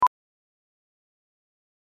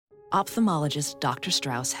Ophthalmologist Dr.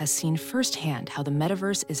 Strauss has seen firsthand how the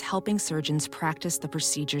metaverse is helping surgeons practice the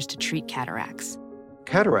procedures to treat cataracts.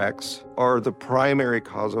 Cataracts are the primary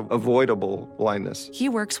cause of avoidable blindness. He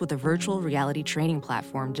works with a virtual reality training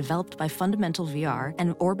platform developed by Fundamental VR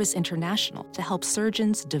and Orbis International to help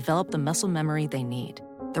surgeons develop the muscle memory they need.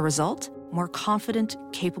 The result? More confident,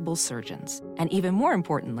 capable surgeons. And even more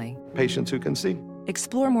importantly, Patients who can see.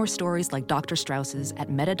 explore more stories like Dr. Strauss's at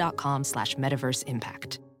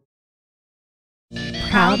meta.com/metaverseimpact.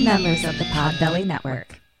 Proud members of the Podbelly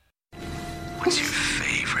Network. What's your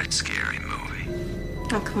favorite scary movie?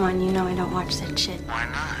 Oh, come on, you know I don't watch that shit. Why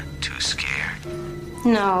not? Too scared?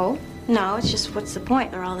 No, it's just what's the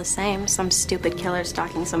point? They're all the same. Some stupid killer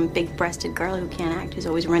stalking some big-breasted girl who can't act, who's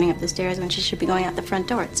always running up the stairs when she should be going out the front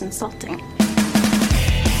door. It's insulting.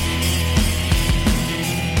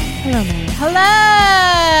 Hello, Mary. Hello!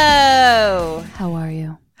 How are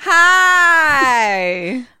you?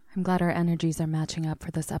 Hi! I'm glad our energies are matching up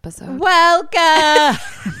for this episode. Welcome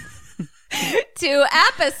to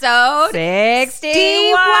episode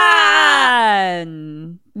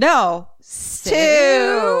 61. No,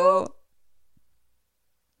 two.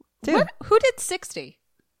 Who did 60?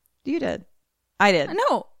 You did. I did.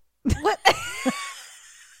 No. What?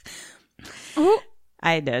 Who?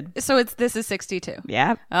 I did. So this is 62.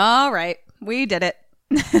 Yeah. All right. We did it.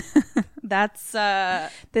 That's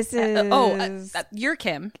This is you're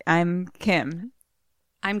Kim. I'm Kim.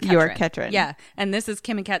 I'm Ketrin. You're Ketrin. Yeah. And this is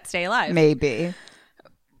Kim and Ket Stay Alive. Maybe.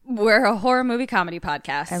 We're a horror movie comedy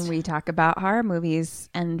podcast. And we talk about horror movies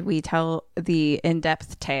and we tell the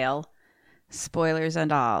in-depth tale, spoilers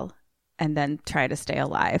and all, and then try to stay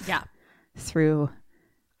alive. Yeah. Through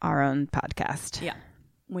our own podcast. Yeah.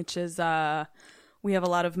 Which is we have a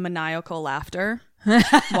lot of maniacal laughter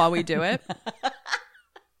while we do it.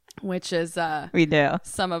 Which is we do.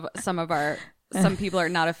 Some people are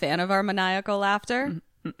not a fan of our maniacal laughter.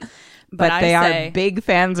 But they are big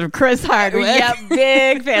fans of Chris Hardwick. Yeah,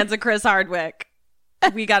 big fans of Chris Hardwick.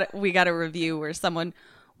 We got a review where someone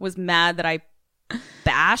was mad that I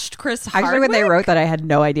bashed Chris Hardwick. Actually, when they wrote that, I had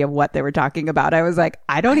no idea what they were talking about. I was like,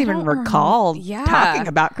 I don't even recall talking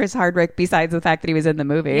about Chris Hardwick besides the fact that he was in the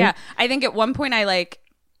movie. Yeah, I think at one point I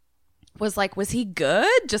was he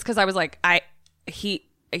good? Just because I was like,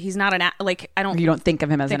 he's not an I don't. You don't think of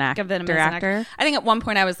him as an actor? I think at one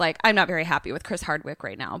point I was like, I'm not very happy with Chris Hardwick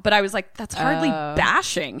right now, but I was like, that's hardly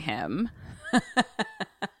bashing him.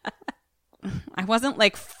 I wasn't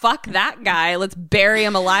like, fuck that guy. Let's bury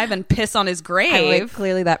him alive and piss on his grave.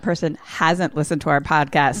 Clearly that person hasn't listened to our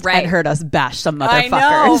podcast and heard us bash some motherfuckers. I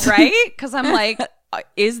know, right? Because I'm like,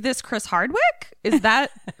 is this Chris Hardwick? Is that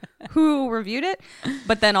who reviewed it?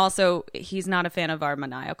 But then also, he's not a fan of our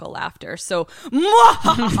maniacal laughter. So, ooh,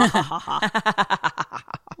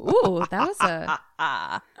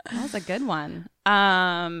 that was a good one.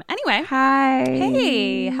 Anyway, hi.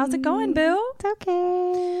 Hey, how's it going, boo? It's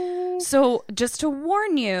okay. So, just to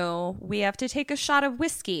warn you, we have to take a shot of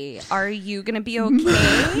whiskey. Are you gonna be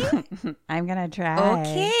okay? I'm gonna try.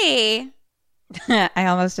 Okay. I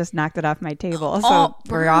almost just knocked it off my table, so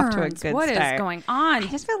we're off to a good start. What is going on? I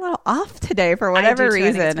just feel a little off today for whatever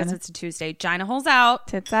reason. Because it's a Tuesday. Gina holes out.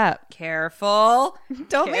 Tits up. Careful.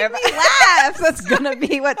 Don't make me laugh. That's gonna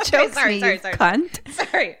be what chokes me, you cunt.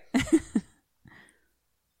 Sorry.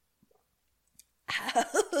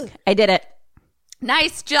 I did it.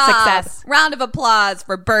 Nice job. Success. Round of applause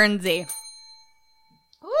for Bernsey.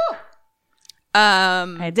 Ooh.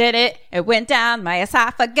 I did it. It went down my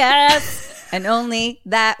esophagus. And only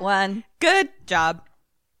that one. Good job.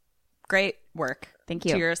 Great work. Thank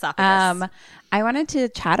you. To your esophagus. I wanted to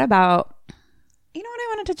chat about... You know what I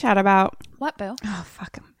wanted to chat about? What, boo? Oh,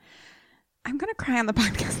 fuck him. I'm going to cry on the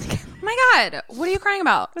podcast again. Oh my God. What are you crying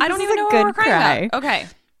about? I don't even know what we're crying about. Okay.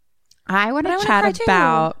 I want to chat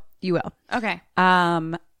about... You will. Okay.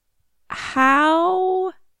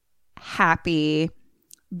 How happy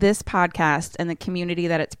this podcast and the community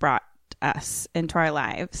that it's brought us into our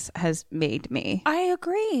lives has made me. I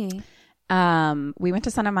agree. We went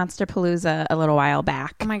to Son of Monster Palooza a little while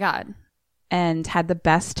back. Oh my God. And had the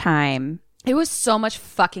best time. It was so much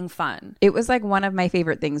fucking fun. It was like one of my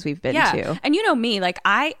favorite things we've been to. And you know me, like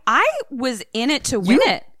I was in it to win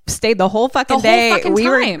it. Stayed the whole fucking day. Fucking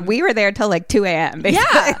time. We were there till like 2 a.m. basically.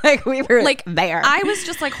 Yeah. Like we were like there. I was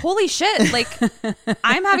just like, holy shit. Like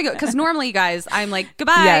I'm having a, because normally you guys, I'm like,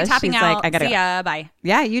 goodbye, tapping out. Like, I gotta see ya, bye.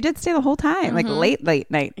 Yeah, you did stay the whole time, like late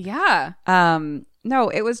night. Yeah. No,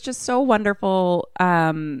 it was just so wonderful.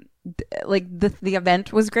 Like the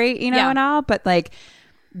event was great, you know, and all, but like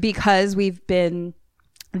because we've been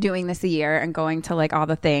doing this a year and going to like all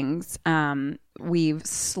the things, we've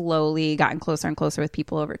slowly gotten closer and closer with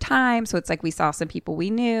people over time. So it's like we saw some people we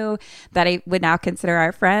knew that I would now consider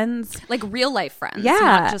our friends. Like real life friends. Yeah.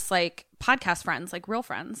 Not just like podcast friends, like real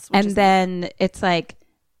friends. And then it's like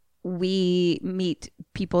we meet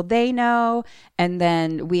people they know, and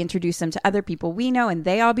then we introduce them to other people we know, and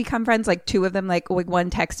they all become friends. Like two of them, like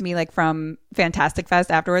one texted me like from Fantastic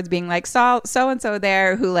Fest afterwards being like, so and so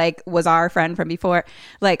there who like was our friend from before,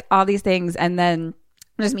 like all these things. And then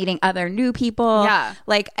just meeting other new people. Yeah.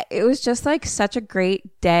 Like it was just like such a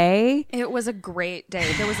great day. It was a great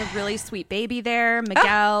day. There was a really sweet baby there.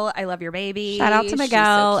 Miguel, I love your baby. Shout out to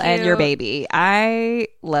Miguel so and your baby. I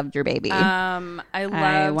loved your baby. I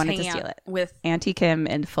loved hanging out with Auntie Kim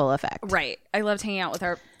in full effect. Right. I loved hanging out with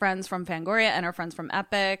our friends from Fangoria and our friends from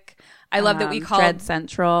Epic. I love that we called Dread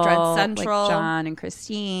Central. Like John and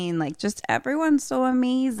Christine. Like just everyone's so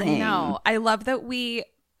amazing. No, I love that we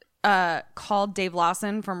called Dave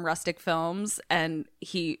Lawson from Rustic Films, and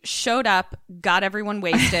he showed up, got everyone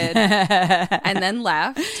wasted, and then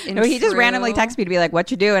left. No, he just randomly texted me to be like,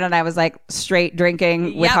 "What you doing?" And I was like, "Straight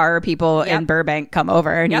drinking with horror people in Burbank. Come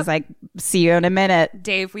over." And he's like, "See you in a minute,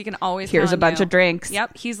 Dave. We can always here's a bunch of drinks."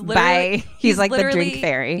 Yep, he's literally bye. He's like the drink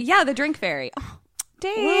fairy. Yeah, the drink fairy. Oh,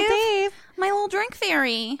 Dave, my little drink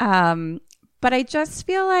fairy. But I just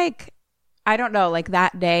feel like I don't know, like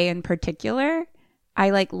that day in particular,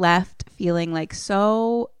 I like left feeling like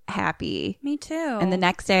so happy. Me too. And the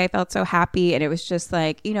next day I felt so happy, and it was just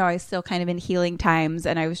like, you know, I was still kind of in healing times,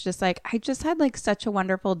 and I was just like, I just had like such a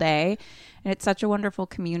wonderful day, and it's such a wonderful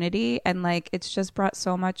community, and like it's just brought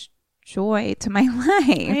so much joy to my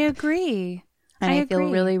life. I agree. And I feel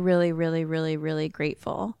really, really, really, really, really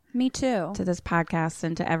grateful. Me too. To this podcast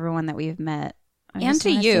and to everyone that we've met. And to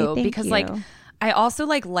you, because like I also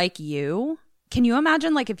like you. Can you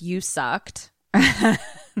imagine like if you sucked?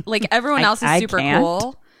 Like everyone else is super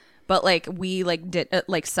cool, but like we like did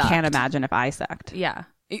like sucked. Can't imagine if I sucked. Yeah,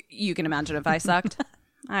 you can imagine if I sucked.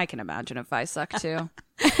 I can imagine if I sucked too. No,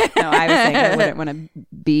 I was saying I wouldn't want to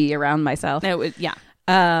be around myself. It was, yeah.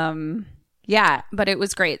 Yeah, but it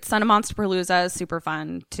was great. Son of Monsterpalooza is super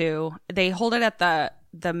fun too. They hold it at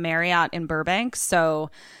the Marriott in Burbank, so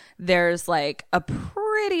there's like a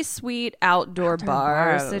pretty sweet outdoor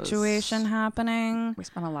bar situation happening. We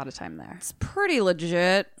spent a lot of time there. It's pretty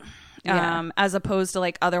legit. Yeah. As opposed to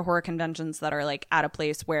like other horror conventions that are like at a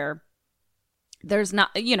place where there's not,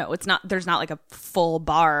 you know, there's not like a full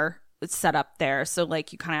bar set up there. So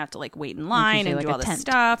like you kind of have to like wait in line and like do all this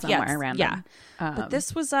stuff. Somewhere random. Yeah. But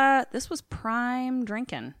this was prime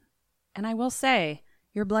drinking. And I will say,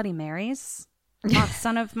 your Bloody Marys,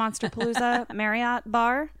 Son of Monsterpalooza Marriott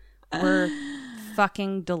bar, were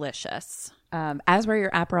fucking delicious. As were your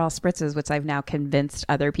Aperol spritzes, which I've now convinced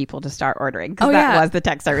other people to start ordering, because that was the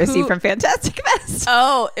text I received from Fantastic Fest.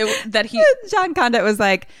 John Condit was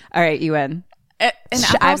like, "All right, you win." An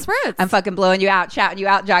Aperol spritz. I'm fucking blowing you out, shouting you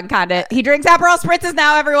out, John Condit. He drinks Aperol spritzes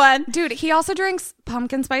now, everyone. Dude, he also drinks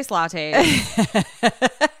pumpkin spice lattes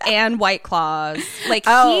and White Claws. Like,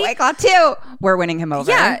 White Claw too. We're winning him over.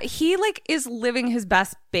 Yeah, he like is living his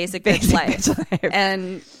best basic bitch life.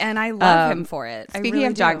 And I love him for it. Speaking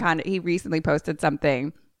of John Condit, he recently posted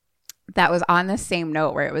something that was on the same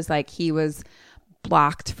note where it was like he was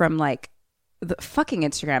blocked from like the fucking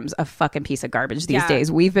Instagram's a fucking piece of garbage these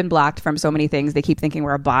days. We've been blocked from so many things. They keep thinking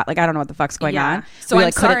we're a bot. Like, I don't know what the fuck's going on. So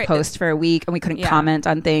we couldn't post for a week, and we couldn't comment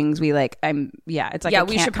on things. We like, it's like,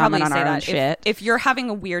 we should probably comment on say our own that shit. If you're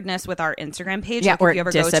having a weirdness with our Instagram page, or if you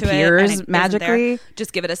ever disappears go to it and magically,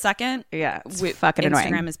 just give it a second. Yeah, it's fucking Instagram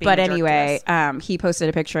annoying. Is being but a jerk anyway, to us. He posted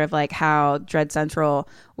a picture of like how Dread Central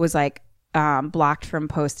was like blocked from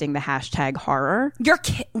posting the hashtag horror.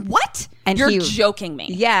 What? And you're joking me.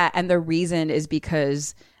 Yeah, and the reason is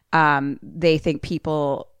because they think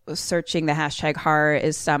people searching the hashtag horror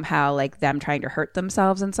is somehow like them trying to hurt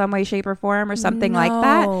themselves in some way, shape, or form, or something like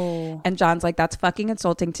that. And John's like, that's fucking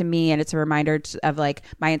insulting to me, and it's a reminder of like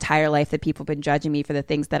my entire life that people have been judging me for the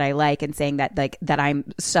things that I like and saying that like that I'm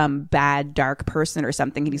some bad dark person or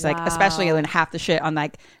something. And he's like, especially when half the shit on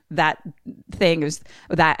like that thing is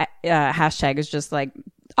that hashtag is just like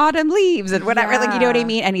autumn leaves and whatever, like, you know what I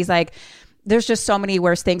mean? And he's like, there's just so many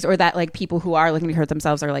worse things, or that like people who are looking to hurt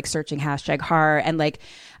themselves are like searching hashtag horror. And like,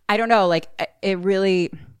 I don't know, like it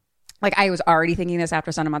really, like I was already thinking this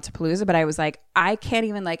after Son of Monsterpalooza, but I was like, I can't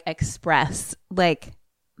even like express like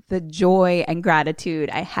the joy and gratitude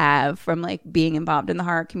I have from like being involved in the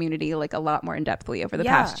horror community like a lot more in depthly over the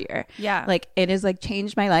past year. Yeah. Like it has like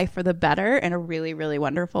changed my life for the better in a really, really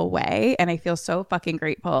wonderful way. And I feel so fucking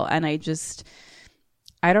grateful. And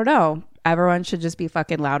I don't know. Everyone should just be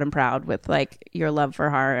fucking loud and proud with like your love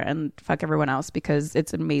for her and fuck everyone else, because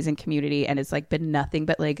it's an amazing community and it's like been nothing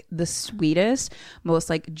but like the sweetest,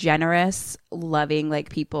 most like generous, loving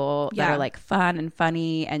like people that are like fun and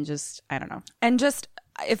funny and just, I don't know. And just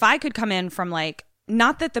if I could come in from like,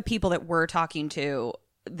 not that the people that we're talking to,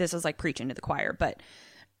 this is like preaching to the choir, but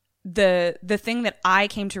the thing that I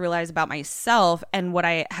came to realize about myself and what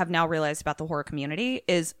I have now realized about the horror community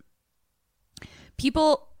is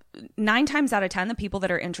people, 9 times out of 10, the people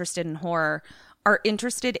that are interested in horror are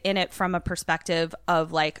interested in it from a perspective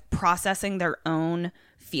of like processing their own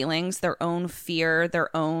feelings, their own fear,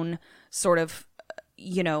 their own sort of,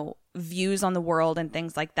 you know, views on the world and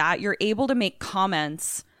things like that. You're able to make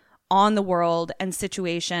comments on the world and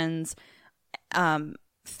situations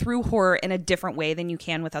through horror in a different way than you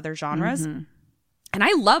can with other genres. And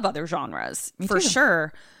I love other genres for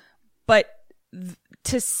sure. But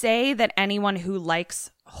to say that anyone who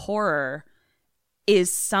likes horror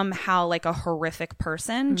is somehow like a horrific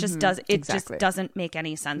person just doesn't make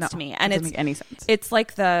any sense to me. And it doesn't make any sense. It's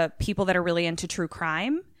like the people that are really into true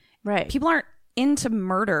crime. Right. People aren't into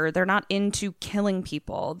murder. They're not into killing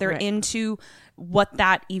people. They're into what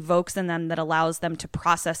that evokes in them that allows them to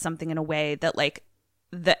process something in a way that like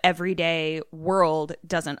the everyday world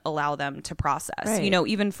doesn't allow them to process. You know,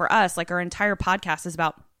 even for us, like our entire podcast is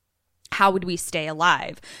about how would we stay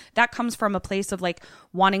alive? That comes from a place of like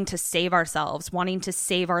wanting to save ourselves, wanting to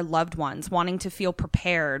save our loved ones, wanting to feel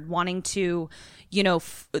prepared, wanting to,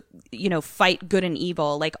 fight good and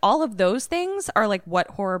evil. Like all of those things are like what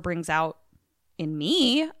horror brings out in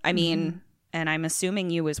me. I mean, and I'm assuming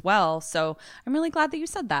you as well. So I'm really glad that you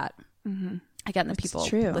said that. Again, the people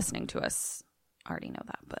listening to us already know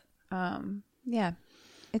that, but yeah,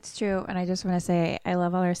 it's true. And I just want to say I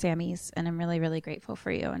love all our Sammys, and I'm really, really grateful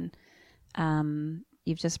for you. And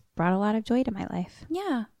you've just brought a lot of joy to my life.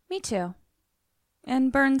 Yeah, me too.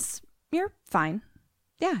 And Burns, you're fine.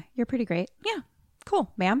 Yeah, you're pretty great. Yeah,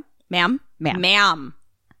 cool. Ma'am, ma'am,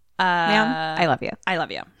 I love you. I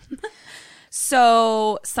love you.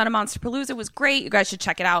 So Son of Monsterpalooza was great. You guys should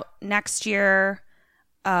check it out next year.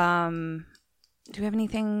 Do we have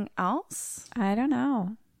anything else? I don't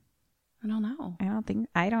know. I don't know.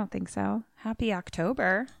 I don't think so. Happy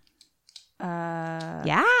October.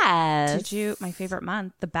 Yes. My favorite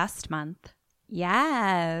month, the best month.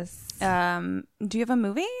 Yes. Do you have a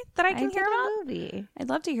movie that I can hear about? A movie. I'd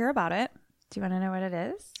love to hear about it. Do you want to know what it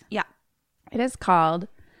is? Yeah. It is called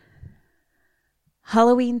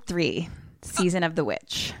Halloween 3, Season of the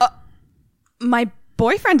Witch. My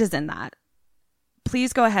boyfriend is in that.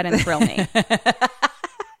 Please go ahead and thrill me.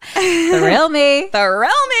 Thrill me. Thrill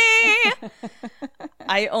me.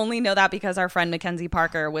 I only know that because our friend Mackenzie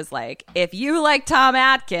Parker was like, if you like Tom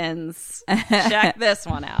Atkins, check this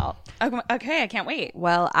one out. Okay, I can't wait.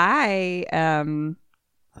 Well, I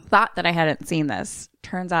thought that I hadn't seen this.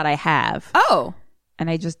 Turns out I have. Oh. And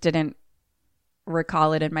I just didn't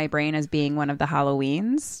recall it in my brain as being one of the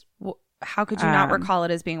Halloweens. Well, how could you not recall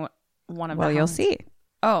it as being one of the Well, you'll see.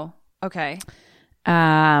 Oh, okay.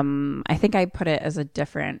 I think I put it as a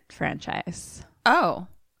different franchise. Oh.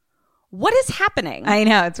 What is happening? I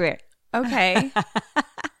know, it's weird. Okay.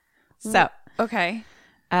 So. Okay.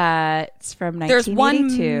 It's from 1982. There's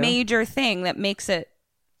one major thing that makes it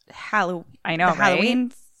I know, the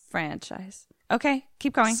Halloween franchise. Okay,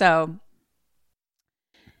 keep going. So,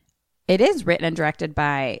 it is written and directed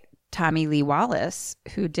by Tommy Lee Wallace,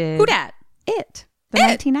 who did... Who dat? It. The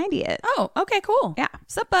 1990 It. Oh, okay, cool. Yeah.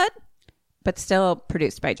 Sup, bud? But still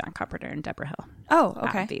produced by John Carpenter and Deborah Hill. Oh,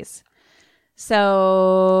 okay. These.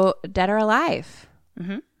 So, Dead or Alive.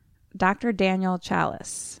 Mm-hmm. Dr. Daniel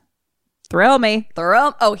Chalice. Thrill me.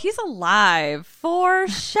 Oh, he's alive for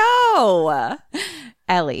show.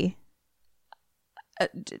 Ellie.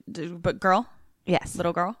 But girl? Yes.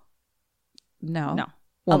 Little girl? No.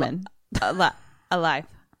 Woman. Alive.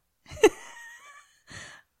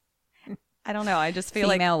 I don't know. I just feel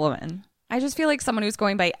Female woman. I just feel like someone who's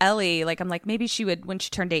going by Ellie, like I'm like, maybe she would, when she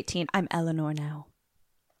turned 18, I'm Eleanor now.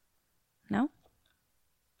 No?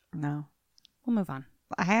 No. We'll move on.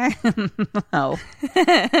 No. I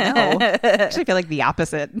actually feel like the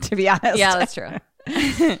opposite, to be honest. Yeah, that's true.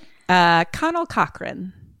 Connell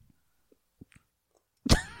Cochran.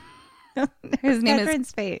 His name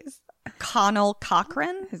Catherine's face. Connell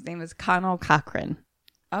Cochran? His name is Connell Cochran.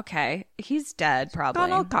 Okay. He's dead, probably.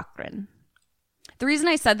 Connell Cochran. The reason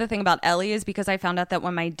I said the thing about Ellie is because I found out that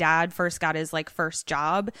when my dad first got his like first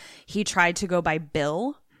job, he tried to go by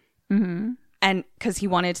Bill. Mm-hmm. And because he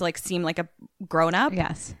wanted to like seem like a grown up.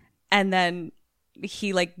 Yes. And then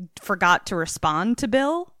he like forgot to respond to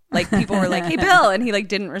Bill. Like people were like, hey, Bill. And he like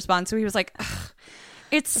didn't respond. So he was like, ugh.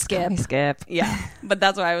 It's Skip. Skip. Yeah. But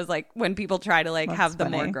that's why I was like, when people try to like That's have the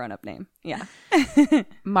funny. more grown-up name. Yeah.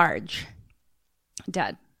 Marge.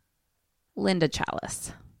 Dead. Linda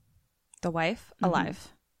Chalice. The wife? Alive.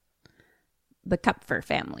 The Kupfer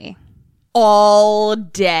family. All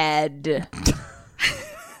dead.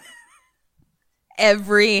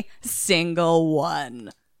 Every single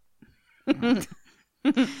one.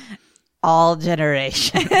 All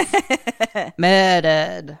generations.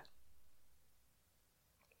 Murdered.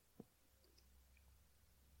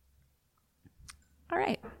 All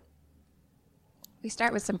right. We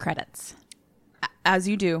start with some credits. As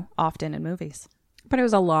you do often in movies. But it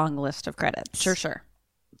was a long list of credits. Sure.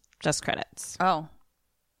 Just credits. Oh.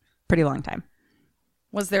 Pretty long time.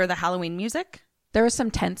 Was there the Halloween music? There was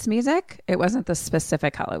some tense music. It wasn't the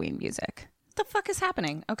specific Halloween music. What the fuck is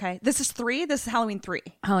happening? Okay. This is 3? This is Halloween 3.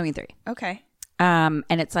 Halloween 3. Okay. And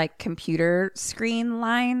it's like computer screen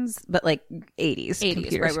lines, but like 80s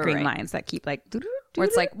computer right, screen right. lines that keep like... Where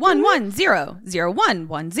it's like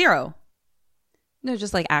 1100110. No,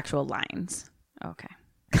 just like actual lines. Okay.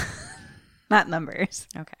 Not numbers.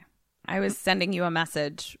 Okay. I was sending you a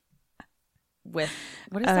message with,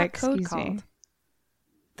 what is that code excuse called? me.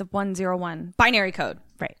 The 101. Binary code.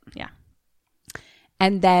 Right. Yeah.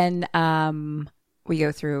 And then we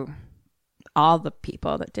go through all the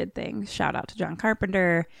people that did things. Shout out to John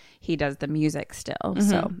Carpenter. He does the music still.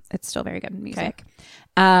 So it's still very good music.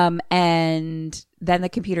 And then the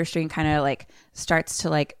computer screen kind of like starts to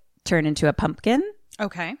like turn into a pumpkin.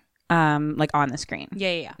 Okay. Like on the screen.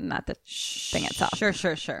 Yeah. Not the thing itself.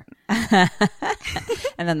 Sure. And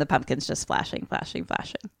then the pumpkin's just flashing.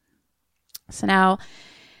 So now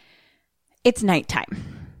it's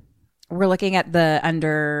nighttime. We're looking at the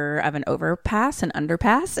under of an overpass, an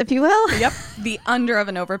underpass, if you will. Yep. The under of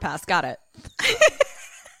an overpass. Got it.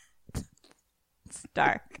 It's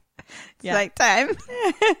dark. It's Yeah. nighttime.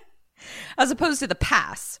 As opposed to the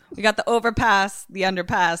pass. We got the overpass, the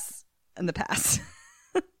underpass, and the pass.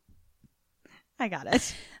 I got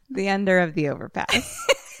it. The under of the overpass.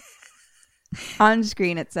 On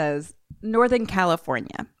screen, it says Northern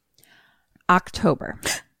California, October,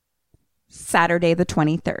 Saturday the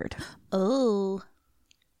 23rd. Oh.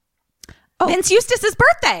 Vince Eustace's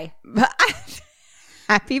birthday.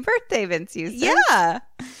 Happy birthday, Vince Eustace. Yeah.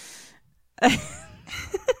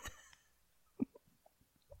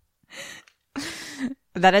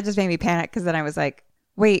 That just made me panic because then I was like,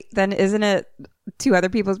 wait, then isn't it two other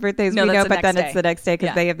people's birthdays? No, we that's know, the but then next it's day. the next day because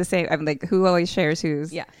Yeah. they have the same. I'm like, who always shares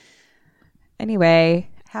whose? Yeah. Anyway.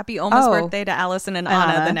 Happy almost Oh. birthday to Allison and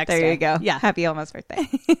Anna the next there day. you go. Yeah. Happy almost birthday.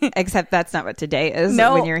 Except that's not what today is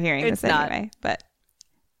No, when you're hearing it's this not. anyway. But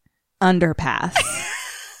underpass.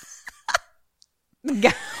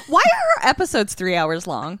 Why are our episodes 3 hours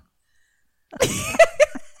long?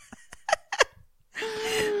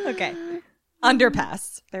 Okay.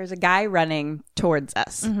 Underpass. There's a guy running towards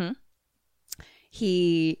us. Mm-hmm.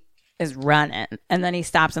 He is running and then he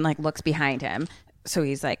stops and like looks behind him. So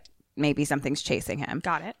he's like, maybe something's chasing him.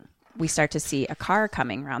 Got it. We start to see a car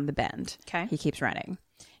coming around the bend. Okay. He keeps running.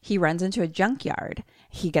 He runs into a junkyard.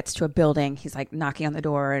 He gets to a building. He's like knocking on the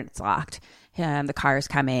door and it's locked. The car is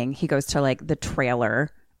coming. He goes to like the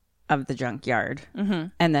trailer of the junkyard. Mm-hmm.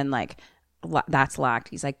 And then like that's locked.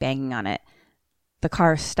 He's like banging on it. The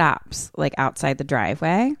car stops like outside the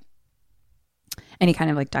driveway. And he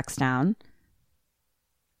kind of like ducks down.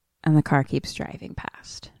 And the car keeps driving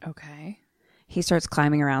past. Okay. He starts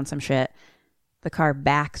climbing around some shit. The car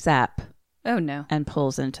backs up Oh, no. and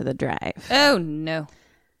pulls into the drive. Oh, no.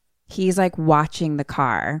 He's like watching the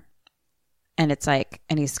car and it's like,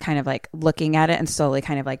 and he's kind of like looking at it and slowly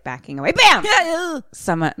kind of like backing away. Bam!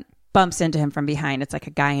 Someone bumps into him from behind. It's like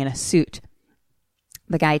a guy in a suit.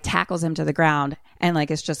 The guy tackles him to the ground and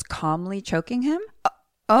like is just calmly choking him.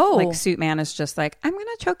 Oh. Like suit man is just like, I'm going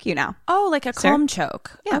to choke you now. Oh, like a Sir? calm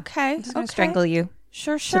choke. Yeah. Okay. I'm just going to strangle you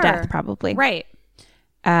Sure. to death probably. Right.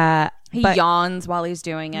 He But- yawns while he's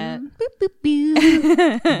doing it.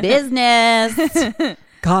 Business.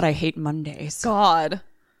 God, I hate Mondays. God.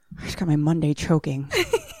 I just got my Monday choking.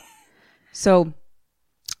 So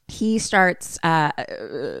he starts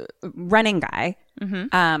running guy.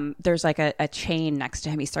 Mm-hmm. There's like a chain next to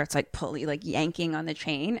him. He starts like pulling, like yanking on the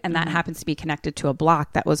chain. And that happens to be connected to a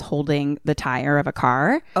block that was holding the tire of a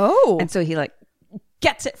car. Oh. And so he like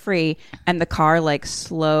gets it free and the car like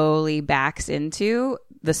slowly backs into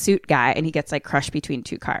the suit guy and he gets like crushed between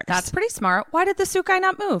two cars. That's pretty smart. Why did the suit guy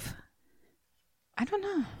not move? I don't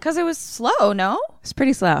know. Because it was slow, no? It's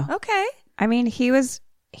pretty slow. Okay. I mean, he's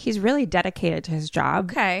really dedicated to his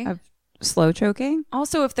job. Okay. Of slow choking.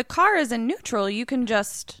 Also, if the car is in neutral, you can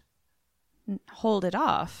just hold it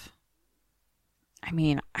off. I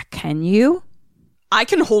mean, can you? I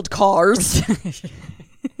can hold cars.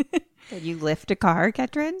 Can you lift a car,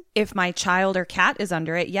 Ketrin? If my child or cat is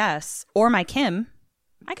under it, yes. Or my Kim,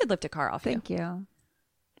 I could lift a car off Thank you. Ooh,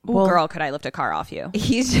 well, girl, could I lift a car off you?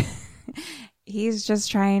 He's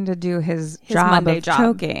just trying to do his Monday job.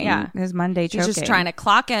 Choking. Yeah. His Monday choking. He's just trying to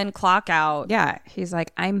clock in, clock out. Yeah. He's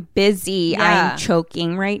like, I'm busy. Yeah. I'm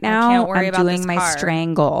choking right now. I can't worry about doing this my car.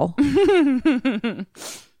 strangle.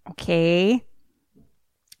 Okay.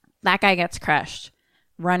 That guy gets crushed.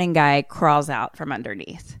 Running guy crawls out from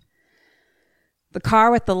underneath. The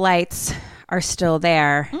car with the lights are still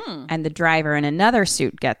there, and the driver in another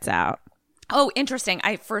suit gets out. Oh, interesting.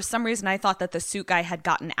 For some reason I thought that the suit guy had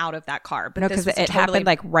gotten out of that car, but No, because it happened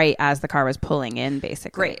like right as the car was pulling in,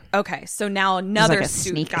 basically. Great. Okay, so now another like a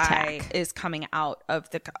suit sneak guy attack. is coming out of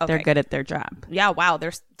the. Okay. They're good at their job. Yeah. Wow.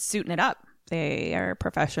 They're suiting it up. They are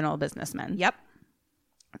professional businessmen. Yep.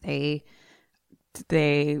 They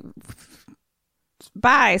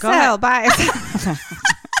buy, sell, buy, sell.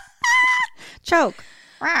 Choke,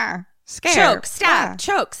 scare, Choke, stab,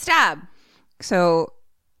 choke, stab. So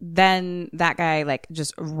then that guy like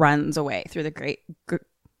just runs away through the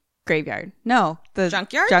graveyard. No, the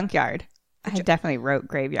Junkyard? I definitely wrote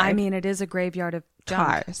graveyard. I mean, it is a graveyard of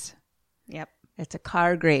junk. cars. Yep. It's a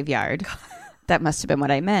car graveyard. That must have been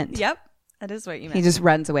what I meant. Yep. That is what you meant. He just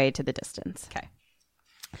runs away to the distance. Okay.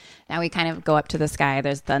 Now we kind of go up to the sky.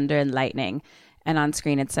 There's thunder and lightning. And on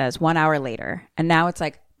screen it says 1 hour later. And now it's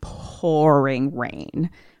like pouring rain.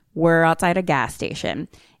 We're outside a gas station.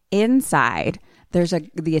 Inside,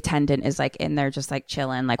 the attendant is like in there just like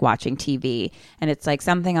chilling, like watching TV. And it's like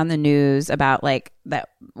something on the news about like that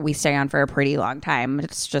we stay on for a pretty long time.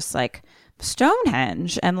 It's just like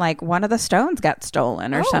Stonehenge. And like one of the stones got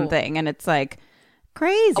stolen or something. And it's like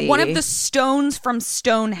crazy. One of the stones from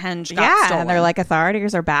Stonehenge got stolen. And they're like,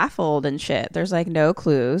 authorities are baffled and shit. There's like no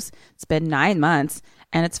clues. It's been 9 months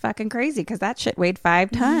and it's fucking crazy because that shit weighed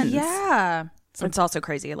 5 tons. Yeah. So it's also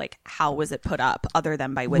crazy, like, how was it put up other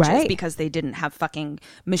than by witches? Right. Because they didn't have fucking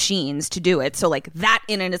machines to do it. So, like, that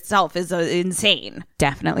in and itself is insane.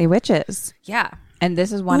 Definitely witches. Yeah. And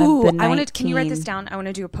this is one of the 19... Can you write this down? I want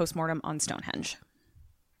to do a postmortem on Stonehenge.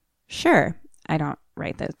 Sure. I don't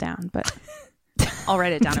write those down, but... I'll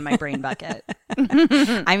write it down in my brain bucket.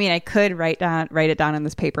 I mean, I could write it down on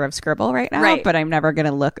this paper of scribble right now, but I'm never going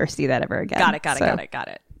to look or see that ever again. Got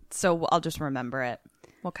it. So I'll just remember it.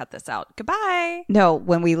 We'll cut this out. Goodbye. No,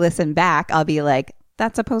 when we listen back, I'll be like,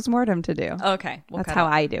 that's a postmortem to do. Okay. That's how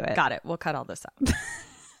I do it. Got it. We'll cut all this out.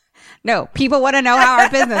 No, people want to know how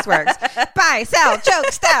our business works. Buy, sell,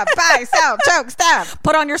 choke, stab. Buy, sell, choke, stab.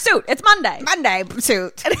 Put on your suit. It's Monday. Monday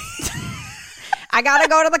suit. I got to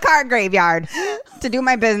go to the car graveyard to do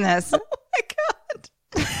my business. Oh my God.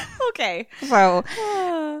 Okay. So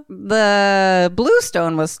the blue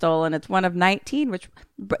stone was stolen. It's one of 19,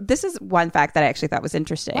 this is one fact that I actually thought was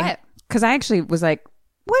interesting. What? Because I actually was like,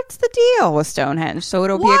 what's the deal with Stonehenge? So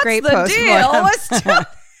it'll be a great postmortem.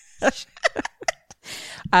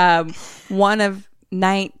 One of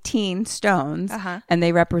 19 stones, and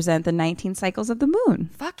they represent the 19 cycles of the moon.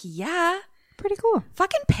 Fuck yeah. Pretty cool.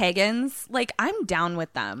 Fucking pagans. Like, I'm down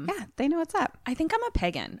with them. Yeah, they know what's up. I think I'm a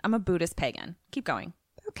pagan. I'm a Buddhist pagan. Keep going.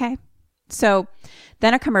 Okay. So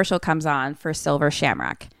then a commercial comes on for Silver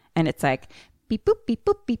Shamrock, and it's like, beep, boop, beep,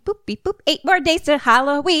 boop, beep, boop, beep, boop. 8 more days to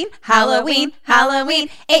Halloween, Halloween, Halloween.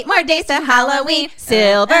 8 more days to Halloween,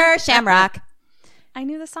 Silver Shamrock. I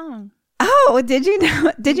knew the song. Oh, did you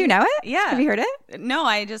know it? Yeah. Have you heard it? No,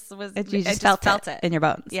 I just was. You just felt it in your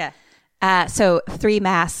bones. Yeah. So 3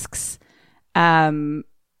 masks.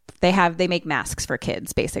 They make masks for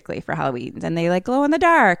kids basically for Halloween, and they like glow in the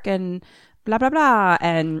dark and blah blah blah.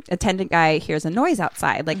 And attendant guy hears a noise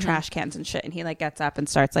outside, like trash cans and shit, and he like gets up and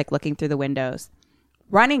starts like looking through the windows.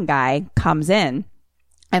 Running guy comes in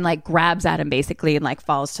and like grabs at him basically and like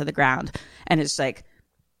falls to the ground and is like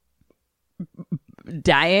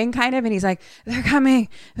dying kind of, and he's like, they're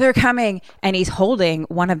coming, and he's holding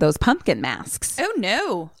one of those pumpkin masks. Oh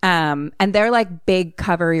no. And they're like big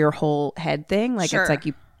cover your whole head thing, like Sure. it's like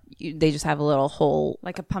you they just have a little hole,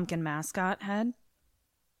 Like a pumpkin mascot head.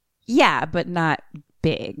 yeah, but not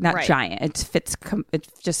big, not Right. giant. It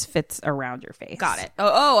just fits around your face. Got it.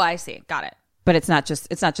 Oh, I see. Got it. But it's not just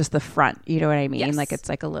the front, you know what I mean? Yes. Like it's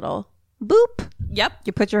like a little boop. Yep.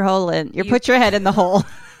 You put your hole in, put your head in the hole.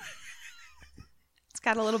 It's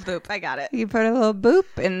got a little boop. I got it. You put a little boop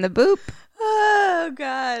in the boop. Oh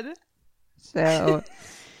God. So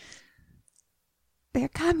they're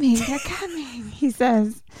coming, he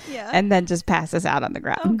says. Yeah. And then just passes out on the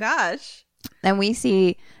ground. Oh gosh. And we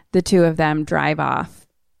see the two of them drive off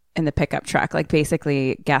in the pickup truck. Like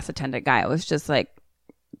basically gas attendant guy was just like,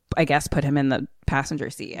 I guess, put him in the passenger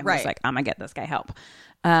seat and was like, I'm gonna get this guy help.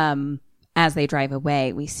 As they drive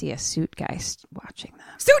away, we see a suit guy watching them.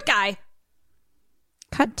 Suit guy.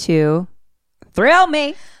 Cut to Thrill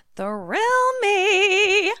Me. Thrill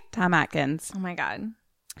Me. Tom Atkins. Oh my God.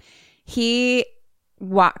 He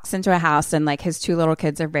walks into a house and like his 2 little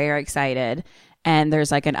kids are very excited. And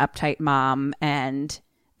there's like an uptight mom and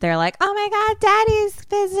they're like, oh my God, daddy's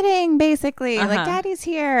visiting, basically. Like, daddy's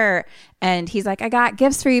here. And he's like, I got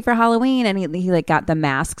gifts for you for Halloween. And he like got the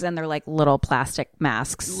masks, and they're like little plastic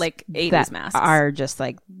masks. Like 80s that masks. are just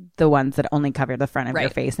like the ones that only cover the front of your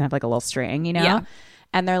face and have like a little string, you know? Yeah.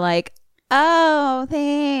 And they're like, oh,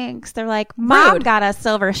 thanks. They're like, Mom Rude. got us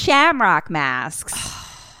silver shamrock masks.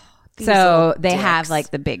 These So little they dicks. have like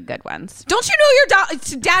the big good ones. Don't you know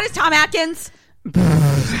your dad is Tom Atkins?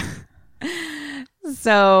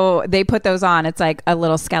 So they put those on. It's like a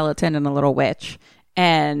little skeleton and a little witch.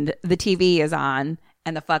 And the TV is on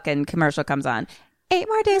and the fucking commercial comes on. 8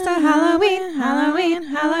 more days of Halloween, Halloween,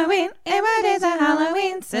 Halloween. 8 more days of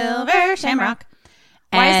Halloween, Silver Shamrock.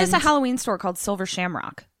 Why is this a Halloween store called Silver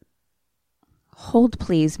Shamrock? Hold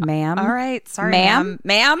please, ma'am. All right. Sorry, Ma'am?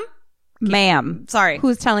 Ma'am? Ma'am. Sorry.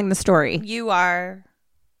 Who's telling the story? You are.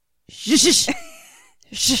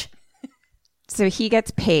 So he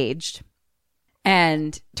gets paged.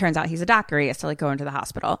 And turns out he's a doctor. He has to like go into the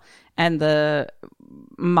hospital. And the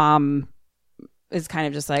mom is kind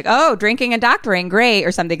of just like, oh, drinking and doctoring, great,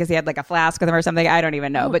 or something, because he had like a flask with him or something. I don't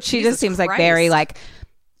even know. But she Jesus just seems like Christ. very like,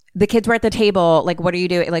 the kids were at the table. Like, what are you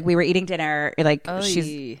doing? Like, we were eating dinner. Like,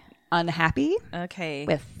 she's unhappy Okay.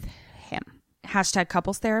 with him. Hashtag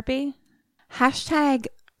couples therapy. Hashtag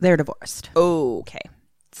they're divorced. Okay.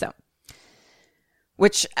 So,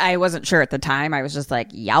 which I wasn't sure at the time. I was just like,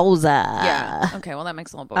 yowza. Yeah. Okay. Well, that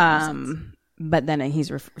makes a little bit more sense. But then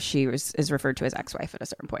she is referred to as ex-wife at a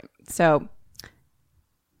certain point. So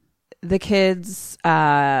the kids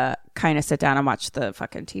kind of sit down and watch the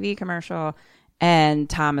fucking TV commercial, and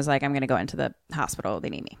Tom is like, I'm going to go into the hospital. They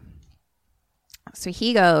need me. So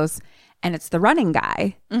he goes, and it's the running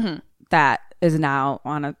guy that is now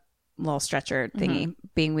on a little stretcher thingy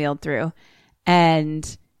being wheeled through,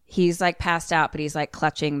 and he's like passed out, but he's like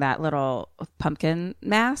clutching that little pumpkin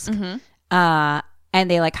mask. And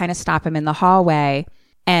they like kind of stop him in the hallway,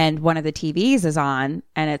 and one of the TVs is on,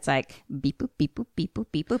 and it's like beep boop beep boop beep boop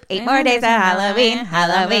beep boop. 8 more days of Halloween,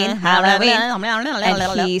 Halloween, Halloween.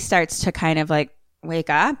 And he starts to kind of like wake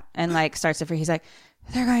up and like starts to freak. He's like,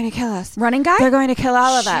 they're going to kill us. Running guy? They're going to kill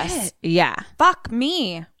all of us. Yeah. Fuck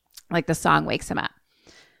me. Like the song wakes him up.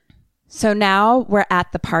 So now we're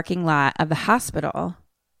at the parking lot of the hospital,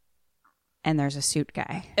 and there's a suit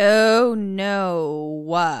guy. Oh, no.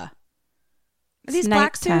 Are these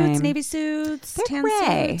black nighttime. suits, navy suits, They're tan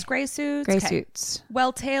gray. suits, gray suits? Gray Okay. suits.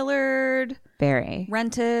 Well-tailored, Very.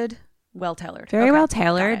 rented, well-tailored. Very Okay. well Got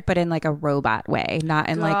tailored, it. but in like a robot way, not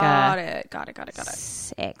in like Got a it. Got it.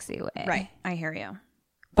 sexy way. Right. I hear you.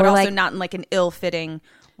 But Or also like- not in like an ill-fitting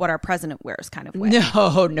what our president wears kind of way.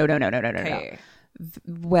 No. Okay.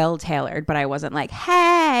 Well tailored, but I wasn't like,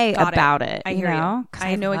 hey, Got about it. I hear you. 'Cause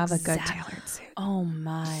I know love exactly. a good tailored suit. Oh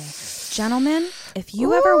my. Gentlemen, if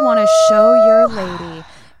you ever want to show your lady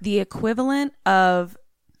the equivalent of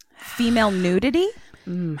female nudity,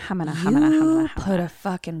 Humana. put a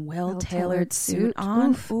fucking well-tailored suit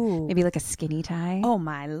on. Ooh. Maybe like a skinny tie. Oh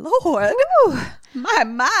my Lord.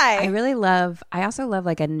 I also love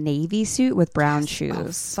like a navy suit with brown shoes.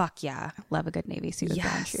 Oh, fuck yeah. Love a good navy suit with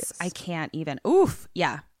brown shoes. I can't even. Oof.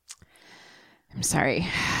 Yeah. I'm sorry.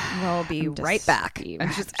 We'll be right back.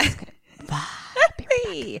 I'm just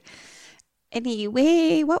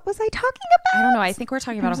Anyway, what was I talking about? I don't know. I think we're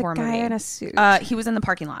talking about a horror guy movie. in a suit. He was in the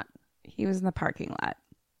parking lot. He was in the parking lot.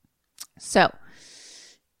 So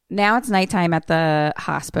now it's nighttime at the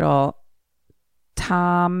hospital.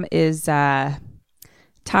 Tom is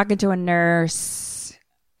talking to a nurse.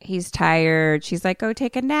 He's tired. She's like, go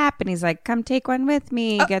take a nap. And he's like, come take one with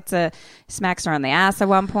me. Smacks her on the ass at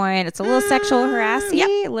one point. It's a little sexual harassy. Yep.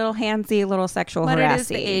 A little handsy, a little sexual But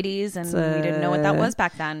harassy. it is the 80s, and we didn't know what that was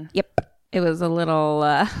back then. Yep. It was a little,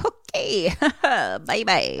 okay.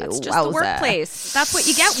 Bye-bye. That's just the workplace. That's what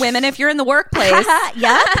you get, women, if you're in the workplace.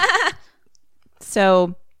 Yeah.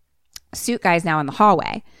 So, suit guy's now in the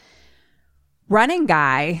hallway. Running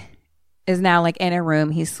guy is now like in a room.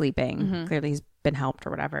 He's sleeping. Clearly he's been helped or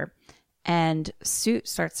whatever. And suit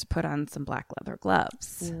starts to put on some black leather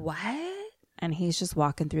gloves. What? And he's just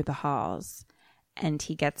walking through the halls. And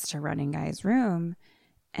he gets to running guy's room.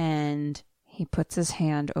 And He puts his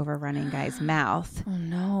hand over running guy's mouth. Oh,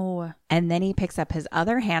 no. And then he picks up his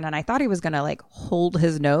other hand, and I thought he was going to like hold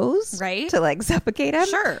his nose. Right. To like suffocate him.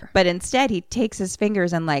 Sure. But instead he takes his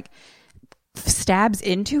fingers and like stabs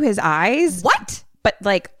into his eyes. What? But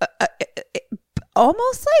like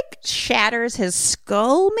almost like shatters his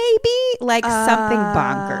skull, maybe like something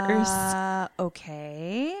bonkers.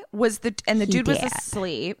 Okay. The dude was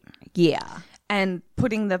asleep. Yeah. And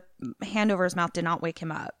putting the hand over his mouth did not wake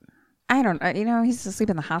him up. I don't know. He's asleep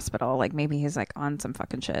in the hospital. Like maybe he's like on some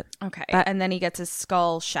fucking shit. Okay. And then he gets his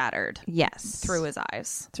skull shattered. Yes. Through his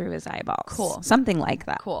eyes. Through his eyeballs. Cool. Something like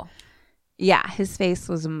that. Cool. Yeah. His face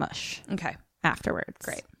was mush. Okay. Afterwards.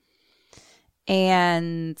 Great.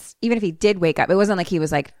 And even if he did wake up, it wasn't like he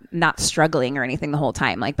was like not struggling or anything the whole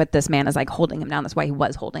time. Like, but this man is like holding him down. That's why he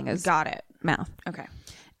was holding his mouth. Okay.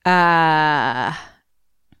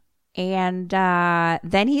 And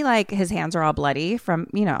then he like his hands are all bloody from,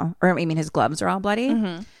 his gloves are all bloody.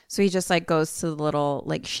 Mm-hmm. So he just like goes to the little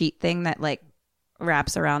like sheet thing that like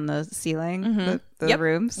wraps around the ceiling, the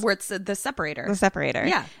rooms. Where it's the separator. The separator.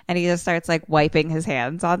 Yeah. And he just starts like wiping his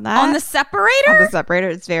hands on that. On the separator? On the separator.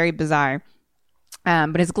 It's very bizarre.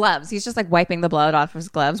 But his gloves, he's just like wiping the blood off of his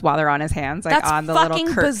gloves while they're on his hands, like That's on the little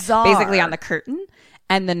curtain, bizarre. basically on the curtain.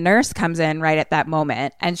 And the nurse comes in right at that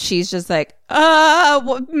moment, and she's just like,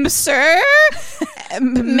 sir,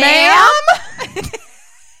 ma'am.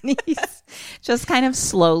 He's just kind of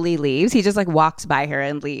slowly leaves. He just like walks by her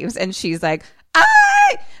and leaves, and she's like,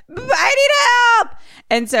 I need help.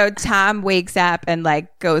 And so Tom wakes up and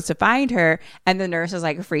like goes to find her, and the nurse is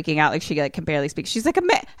like freaking out, like she like can barely speak. She's like, a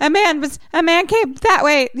man came that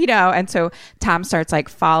way, And so Tom starts like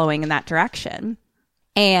following in that direction,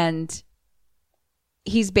 and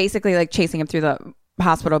he's basically like chasing him through the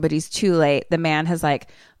hospital, but he's too late. The man has like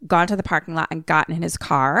gone to the parking lot and gotten in his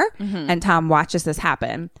car, and Tom watches this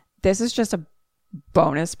happen. This is just a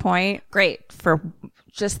bonus point. Great. For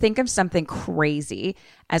just think of something crazy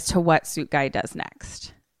as to what Suit Guy does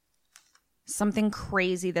next. Something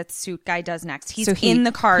crazy that Suit Guy does next. He's in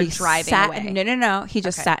the car driving away. No. He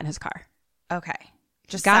just sat in his car. Okay.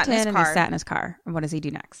 Just got sat in his and car. he sat in his car. And what does he do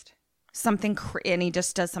next? And he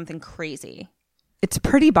just does something crazy. It's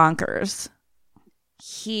pretty bonkers.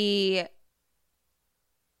 I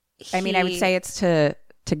mean, I would say it's to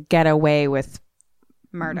get away with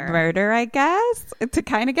murder, I guess. To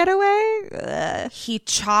kind of get away. Ugh. He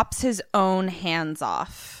chops his own hands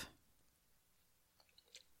off.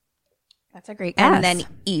 That's a great guess. And then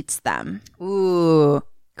eats them. Ooh,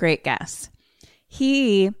 great guess.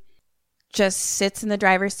 He just sits in the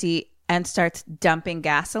driver's seat and starts dumping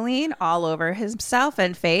gasoline all over himself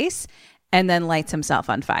and face, and then lights himself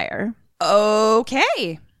on fire.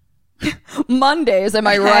 Okay. Mondays, am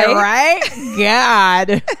I right? Right?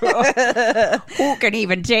 God. Who can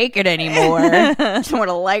even take it anymore? I just want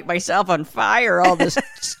to light myself on fire, all this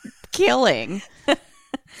killing.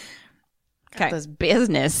 Got this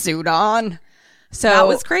business suit on. So that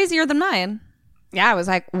was crazier than mine. Yeah, I was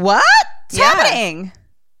like, what's happening?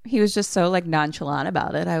 He was just so like nonchalant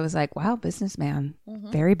about it. I was like, wow, businessman.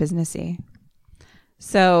 Very businessy.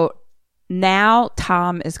 So now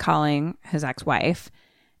Tom is calling his ex-wife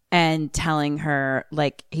and telling her,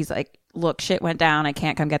 like, he's like, look, shit went down. I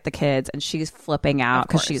can't come get the kids. And she's flipping out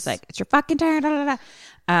because she's like, it's your fucking turn. Da, da,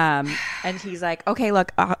 da. And he's like, okay,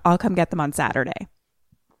 look, I'll come get them on Saturday.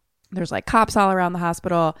 There's like cops all around the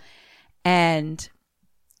hospital. And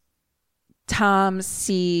Tom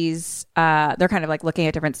sees, they're kind of like looking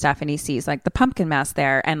at different stuff, and he sees like the pumpkin mask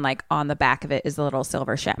there. And like on the back of it is the little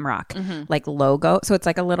silver shamrock like logo. So it's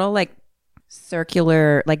like a little like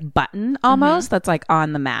circular like button almost that's like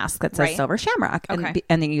on the mask that says Silver Shamrock. Okay.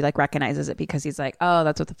 And then you like recognizes it because he's like, oh,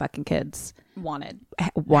 that's what the fucking kids wanted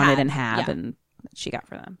and have and she got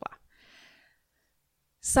for them. Blah.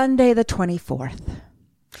 Sunday the 24th.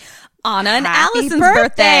 Anna and Happy Allison's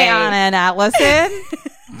birthday. Anna and Allison.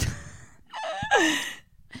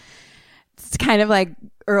 It's kind of like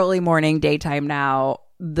early morning, daytime now.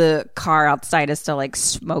 The car outside is still like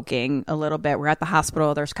smoking a little bit. We're at the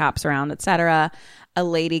hospital. There's cops around, etc. A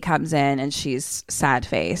lady comes in and she's sad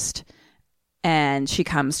faced, and she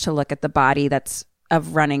comes to look at the body that's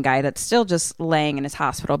of running guy that's still just laying in his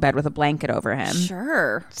hospital bed with a blanket over him.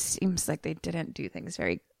 Sure. Seems like they didn't do things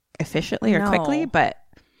very efficiently or quickly, but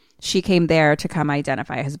she came there to come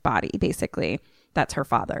identify his body. Basically, that's her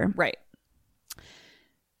father. Right.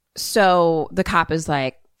 So the cop is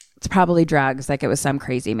like, it's probably drugs. Like it was some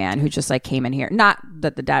crazy man who just like came in here. Not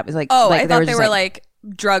that the dad was like, oh, like, I thought they were like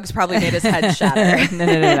drugs probably made his head shatter. No.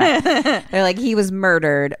 They're like, he was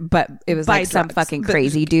murdered, but it was like some fucking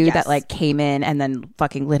crazy dude that like came in and then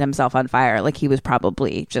fucking lit himself on fire. Like he was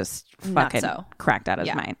probably just fucking so. cracked out of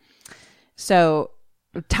his mind. So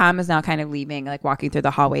Tom is now kind of leaving, like walking through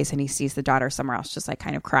the hallways, and he sees the daughter somewhere else, just like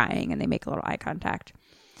kind of crying, and they make a little eye contact.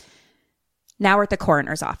 Now we're at the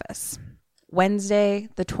coroner's office. Wednesday,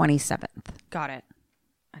 the 27th. Got it.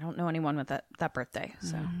 I don't know anyone with that birthday,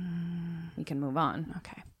 so we can move on.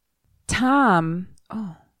 Okay. Tom.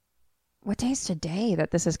 Oh, what day is today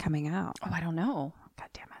that this is coming out? Oh, I don't know. God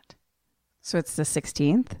damn it. So it's the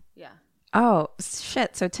 16th? Yeah. Oh,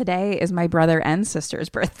 shit. So today is my brother and sister's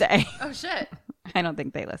birthday. Oh, shit. I don't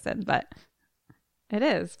think they listen, but it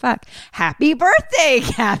is. Fuck. Happy birthday,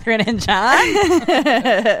 Catherine and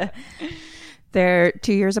John. They're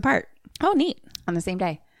 2 years apart. Oh, neat. On the same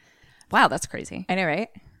day. Wow, that's crazy. I know, right?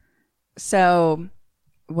 So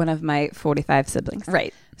one of my 45 siblings.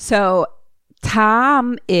 Right. So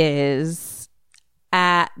Tom is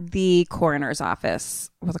at the coroner's office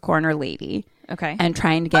with a coroner lady. Okay. And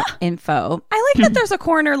trying to get info. I like that there's a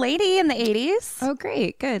coroner lady in the 80s. Oh,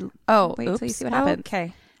 great. Good. Oh, wait till you see what happens.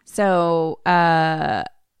 Okay. So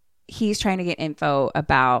he's trying to get info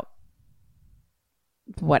about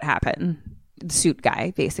what happened. The suit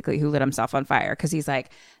guy, basically, who lit himself on fire, because he's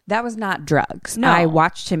like, that was not drugs. No. I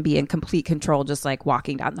watched him be in complete control, just like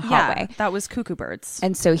walking down the hallway. That was Cuckoo Birds.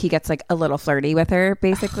 And so he gets like a little flirty with her,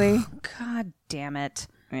 basically. God damn it.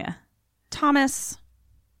 Yeah. Thomas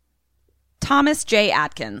J.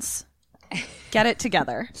 Atkins. Get it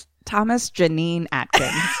together. Thomas Jeanine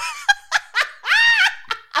Atkins.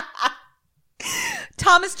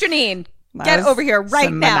 Thomas Jeanine. Get over here right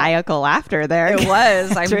some now. Maniacal laughter there. It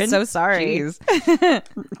was. I'm so sorry. Jeez.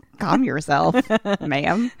 Calm yourself,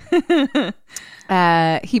 ma'am.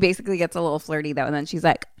 He basically gets a little flirty though, and then she's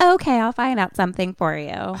like, "Okay, I'll find out something for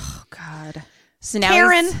you." Oh God. So now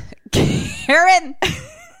Karen.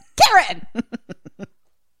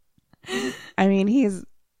 I mean, he's,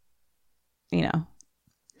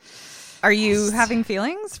 Are you having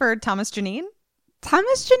feelings for Thomas Jeanine?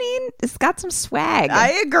 Thomas Jeanine has got some swag.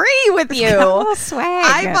 I agree with you. Got a little swag.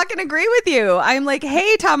 I fucking agree with you. I'm like,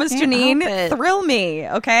 hey, Thomas Can't Jeanine, help it. thrill me,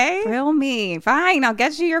 okay? Thrill me. Fine, I'll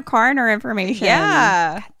get you your coroner information.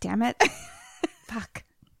 Yeah. God damn it. Fuck.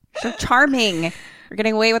 So charming. We're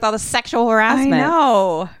getting away with all the sexual harassment. I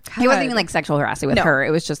know. It wasn't even like sexual harassment with her.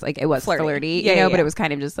 It was just like, it was flirty, but it was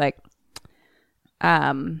kind of just like,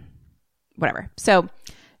 whatever. So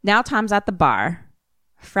now Tom's at the bar.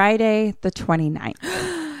 Friday the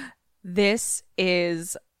 29th. This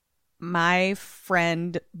is my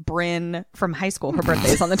friend Bryn from high school. Her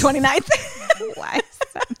birthday is on the 29th. Why is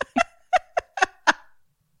that?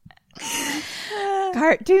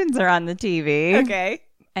 Cartoons are on the TV. Okay.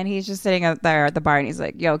 And he's just sitting out there at the bar and he's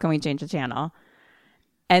like, yo, can we change the channel?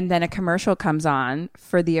 And then a commercial comes on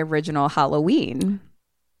for the original Halloween.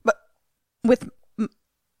 But with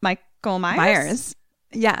Michael Myers?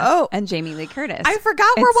 Yeah. Oh. And Jamie Lee Curtis. I forgot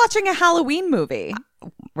we're watching a Halloween movie.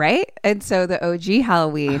 Right? And so the OG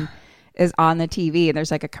Halloween is on the TV and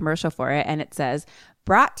there's like a commercial for it and it says,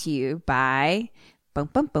 brought to you by... Bum,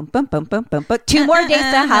 bum, bum, bum, bum, bum, bum, bum. 2 more days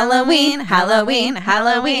to Halloween, Halloween,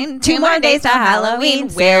 Halloween. 2 more days to Halloween.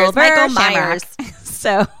 Where's Michael Myers?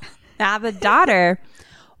 So now the daughter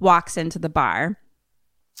walks into the bar.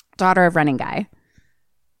 Daughter of running guy.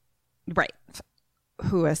 Right.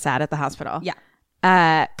 Who was sat at the hospital.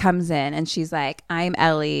 Yeah. Comes in and she's like, I'm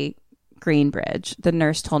Ellie Greenbridge. The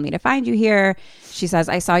nurse told me to find you here. She says,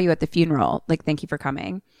 I saw you at the funeral. Like, thank you for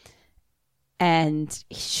coming. And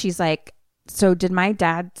she's like, so did my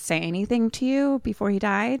dad say anything to you before he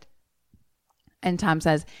died? And Tom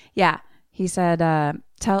says, yeah. He said,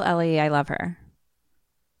 tell Ellie I love her.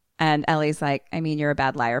 And Ellie's like, I mean, you're a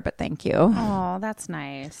bad liar, but thank you. Oh, that's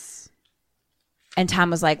nice. And Tom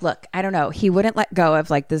was like, look, I don't know. He wouldn't let go of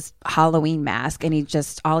like this Halloween mask. And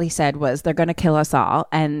all he said was, they're going to kill us all.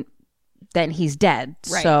 And then he's dead.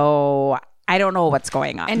 Right. So I don't know what's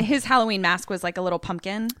going on. And his Halloween mask was like a little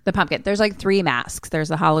pumpkin. The pumpkin. There's like 3 masks. There's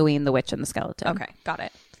the Halloween, the witch, and the skeleton. Okay. Got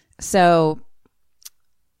it. So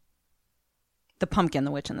the pumpkin,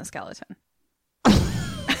 the witch, and the skeleton.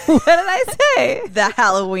 what did I say? The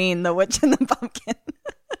Halloween, the witch, and the pumpkin.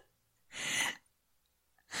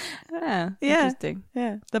 Yeah. Interesting.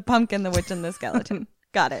 Yeah. The pumpkin, the witch, and the skeleton.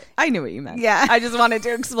 Got it. I knew what you meant. Yeah. I just wanted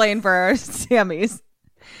to explain for our Sammies.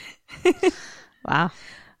 Wow.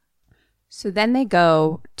 So then they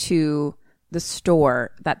go to the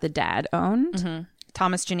store that the dad owned. Mm-hmm.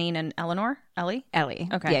 Thomas, Jeanine, and Ellie? Ellie.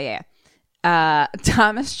 Okay. Yeah.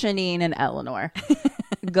 Thomas, Jeanine, and Eleanor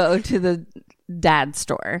go to the dad's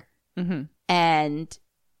store. Mm-hmm. And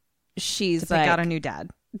she's They like... got a new dad.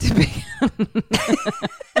 I'd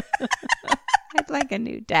like a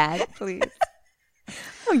new dad, please.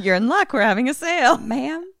 Oh, you're in luck. We're having a sale.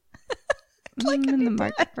 Ma'am, I'm in the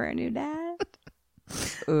market for a new dad.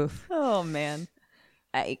 Oof. Oh man.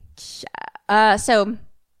 So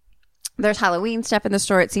there's Halloween stuff in the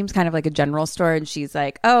store. It seems kind of like a general store. And she's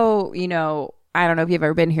like, oh, you know, I don't know if you've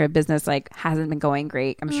ever been here. Business like hasn't been going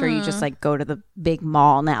great. I'm sure you just like go to the big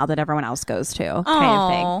mall now that everyone else goes to, kind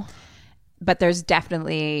of thing. But there's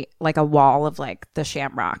definitely like a wall of like the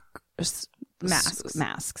Shamrock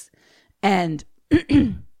masks. And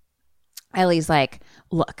Ellie's like,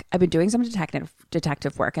 look, I've been doing some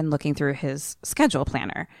detective work and looking through his schedule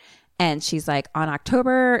planner. And she's like, on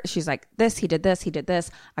October, she's like, he did this.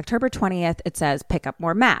 October 20th, it says pick up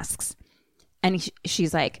more masks. And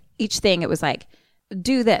she's like, each thing, it was like,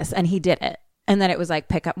 do this. And he did it. And then it was like,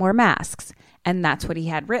 pick up more masks. And that's what he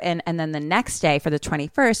had written. And then the next day for the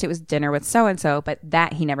 21st, it was dinner with so-and-so, but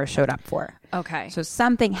that he never showed up for. Okay. So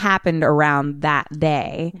something happened around that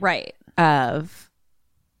day. Right. Of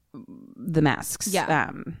the masks.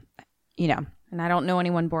 Yeah. You know. And I don't know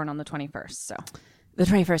anyone born on the 21st, so. The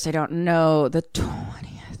 21st, I don't know. The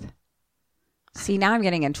 20th. See, now I'm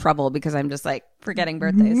getting in trouble because I'm just like forgetting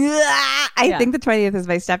birthdays. I think the 20th is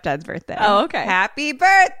my stepdad's birthday. Oh, okay. Happy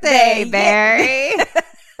birthday, Barry.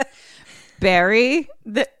 Barry.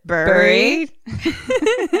 Barry.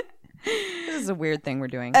 This is a weird thing we're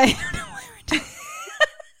doing. I don't know why we're doing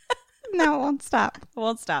No, it won't stop. It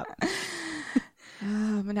won't stop. But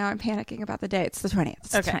now I'm panicking about the day. It's the 20th.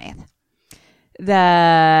 It's okay. The 20th.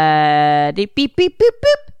 The beep, beep, beep, boop,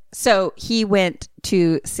 boop. So he went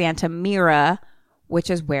to Santa Mira, which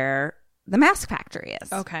is where the mask factory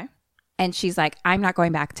is. Okay. And she's like, I'm not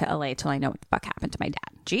going back to LA till I know what the fuck happened to my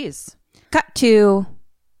dad. Jeez. Cut to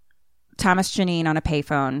Thomas Jeanine on a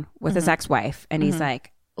payphone with his ex-wife. And he's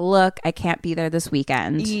like, look, I can't be there this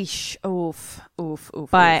weekend. Yeesh. Oof.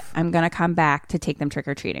 But I'm going to come back to take them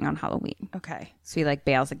trick-or-treating on Halloween. Okay. So he like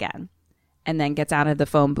bails again. And then gets out of the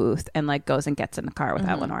phone booth and like goes and gets in the car with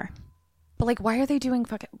Eleanor. But like, why are they doing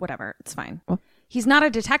whatever? It's fine. Well, he's not a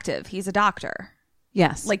detective. He's a doctor.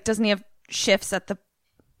 Yes. Like, doesn't he have shifts at the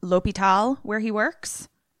L'Hopital where he works?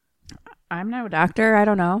 I'm no doctor. I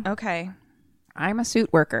don't know. Okay. I'm a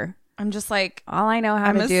suit worker. I'm just like, all I know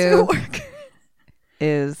how to do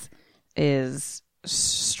is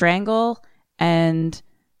strangle and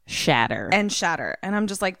shatter. And I'm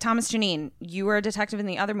just like, Thomas Jeanine, you were a detective in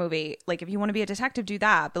the other movie. Like, if you want to be a detective, do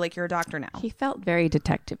that. But like, you're a doctor now. He felt very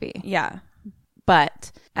detective-y. Yeah.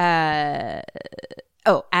 But, as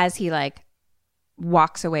he like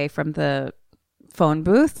walks away from the phone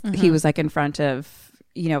booth, he was like in front of,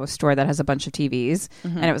 you know, a store that has a bunch of TVs.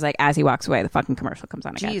 And it was like, as he walks away, the fucking commercial comes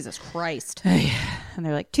on again. Jesus Christ. And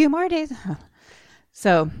they're like, 2 more days.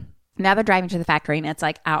 So now they're driving to the factory and it's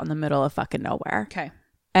like out in the middle of fucking nowhere. Okay.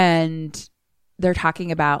 And they're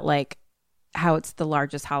talking about like how it's the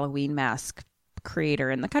largest Halloween mask creator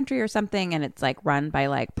in the country or something. And it's like run by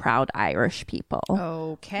like proud Irish people.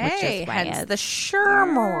 Okay. Hence the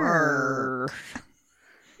Shermer.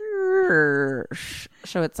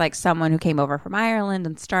 So it's like someone who came over from Ireland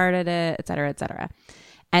and started it, et cetera, et cetera.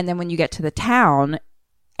 And then when you get to the town,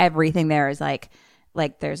 everything there is like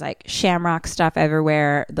there's like Shamrock stuff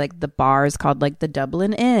everywhere. Like the bar is called like the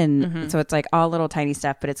Dublin Inn. So it's like all little tiny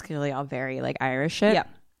stuff, but it's clearly all very like Irish shit. Yeah.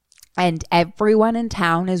 And everyone in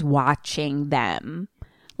town is watching them.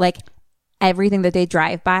 Like everything that they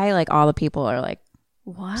drive by, like all the people are like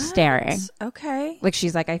what? Staring. Okay. Like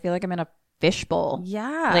she's like, I feel like I'm in a fishbowl.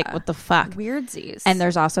 Yeah. Like what the fuck? Weirdsies. And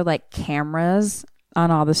there's also like cameras on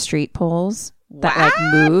all the street poles that like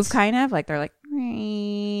move kind of. Like they're like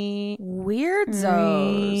Weirdsos.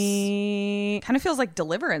 Kind of feels like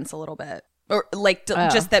Deliverance a little bit. Or like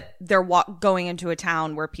just that they're going into a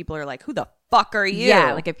town where people are like, who the fuck are you?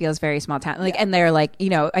 Yeah, like it feels very small town. Like, and they're like, you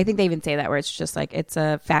know, I think they even say that where it's just like, it's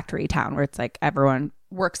a factory town where it's like everyone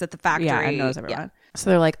works at the factory. Yeah, and knows everyone. Yeah. So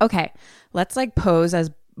they're like, okay, let's like pose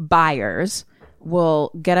as buyers.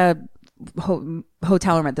 We'll get a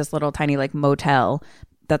hotel room at this little tiny like motel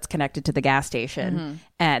that's connected to the gas station.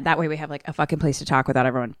 And that way we have like a fucking place to talk without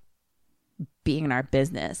everyone being in our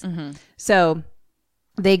business. So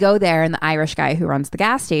they go there and the Irish guy who runs the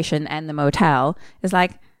gas station and the motel is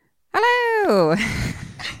like, hello.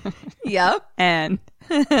 Yep. And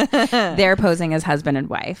they're posing as husband and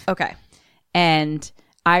wife. Okay. And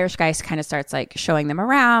Irish guy kind of starts like showing them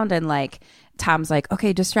around and like Tom's like,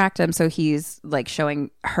 okay, distract him. So he's like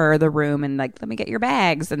showing her the room and like, let me get your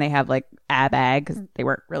bags. And they have like a bag because they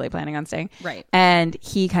weren't really planning on staying. Right. And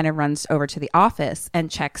he kind of runs over to the office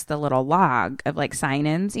and checks the little log of like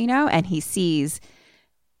sign-ins, you know, and he sees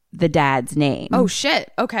the dad's name. Oh,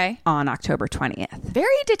 shit. Okay. On October 20th. Very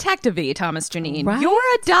detective-y, Thomas Jeanine. Right? You're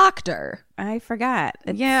a doctor. I forgot.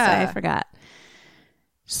 Yeah. I forgot.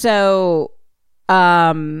 So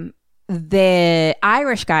the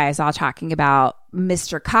Irish guy is all talking about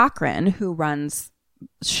Mr. Cochran, who runs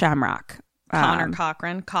Shamrock. Collar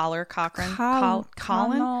Cochran. Connell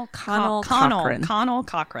Connell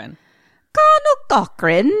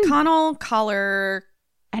Collar.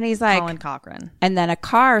 And he's like, Colin Cochran. and then a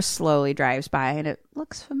car slowly drives by and it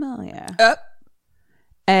looks familiar.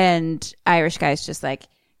 And Irish guy's just like,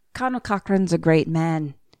 Connell Cochran's a great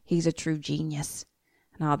man. He's a true genius.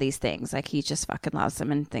 And all these things. Like, he just fucking loves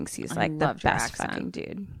him and thinks he's like the best fucking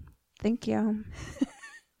dude. Thank you.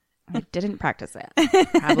 I didn't practice it.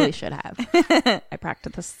 Probably should have. I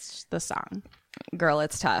practiced the song. Girl,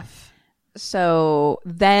 it's tough. So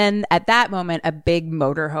then at that moment, a big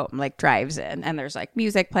motorhome like drives in and there's like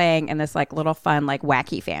music playing and this like little fun like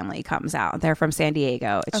wacky family comes out. They're from San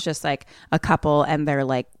Diego. It's just like a couple and their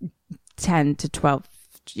like 10 to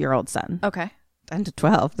 12-year-old son. Okay. 10 to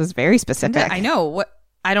 12. That's very specific. I know. What?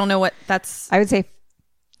 I don't know what that's. I would say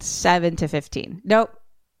 7 to 15. Nope.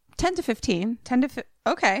 10 to 15.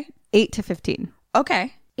 Okay. 8 to 15.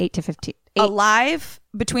 Okay. 8 to 15. Alive,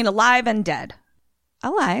 between alive and dead.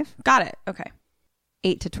 Alive. Got it. Okay.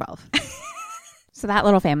 8 to 12. So that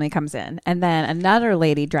little family comes in. And then another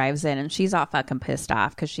lady drives in and she's all fucking pissed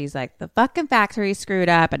off because she's like, the fucking factory screwed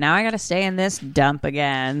up and now I got to stay in this dump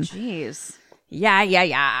again. Jeez.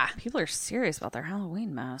 Yeah. People are serious about their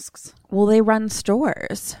Halloween masks. Well, they run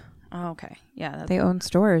stores. Oh, okay. Yeah. They own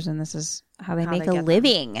stores and this is how they make a get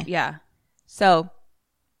living. them. Yeah. So,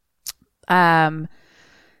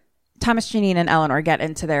 Thomas, Jeanine, and Eleanor get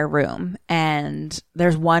into their room and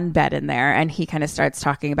there's one bed in there and he kind of starts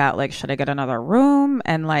talking about like, should I get another room?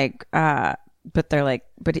 And like, but they're like,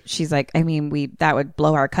 but she's like, I mean, that would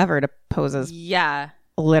blow our cover to pose as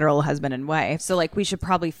literal husband and wife. So like we should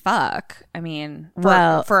probably fuck. I mean,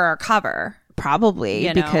 for our cover. Probably,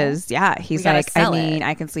 you know? Because he's like, I mean,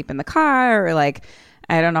 I can sleep in the car or like,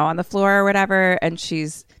 I don't know, on the floor or whatever. And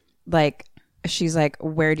she's like,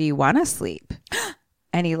 where do you want to sleep?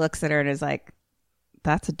 And he looks at her and is like,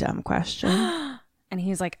 that's a dumb question. And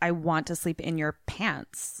he's like, I want to sleep in your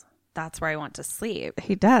pants. That's where I want to sleep.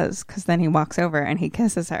 He does, because then he walks over and he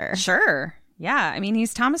kisses her. Sure. Yeah. I mean,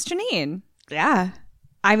 he's Thomas Jeanine. Yeah.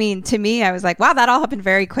 I mean, to me, I was like, wow, that all happened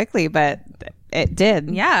very quickly, but it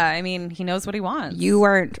did. Yeah. I mean, he knows what he wants. You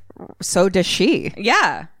weren't, so does she.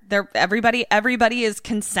 Yeah. Everybody is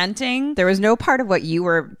consenting. There was no part of what you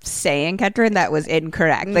were saying, Ketrin, that was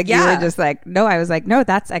incorrect. Like you were just like, no, I was like, no,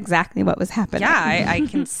 that's exactly what was happening. Yeah, I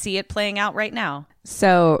can see it playing out right now.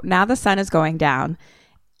 So now the sun is going down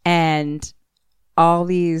and all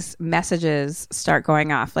these messages start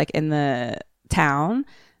going off like in the town,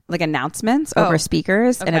 like announcements over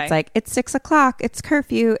speakers. And it's like, it's 6 o'clock. It's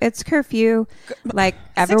curfew. Like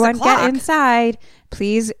everyone get inside.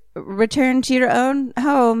 Please return to your own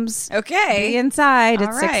homes. Okay. Be inside.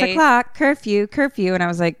 It's All 6 o'clock. Curfew. And I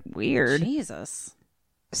was like, weird. Jesus.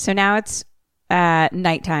 So now it's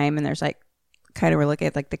nighttime and there's like, kind of, we're looking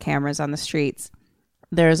at like the cameras on the streets.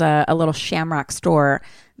 There's a little Shamrock store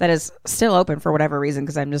that is still open for whatever reason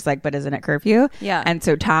because I'm just like, but isn't it curfew? Yeah. And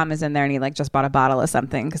so Tom is in there and he like just bought a bottle of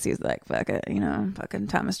something because he's like, fuck it, fucking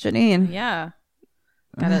Thomas Jeanine. Yeah.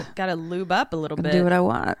 Gotta lube up a little bit. Do what I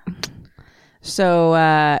want.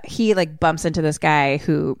 So he like bumps into this guy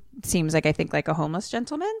who seems like, I think, like a homeless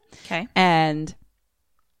gentleman. Okay. And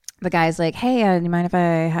the guy's like, hey, do you mind if I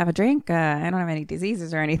have a drink? I don't have any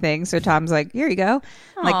diseases or anything. So Tom's like, here you go.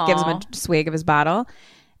 Like gives him a swig of his bottle.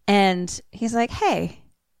 And he's like, hey,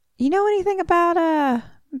 you know anything about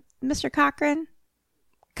Mr. Cochran?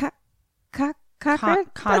 Cochran? Connell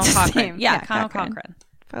Cochran. Yeah, Connell Cochran.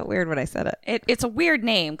 Felt weird when I said it. It's a weird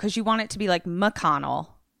name because you want it to be like McConnell.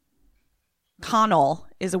 Connell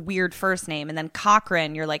is a weird first name. And then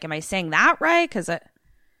Cochran, you're like, am I saying that right? Because it's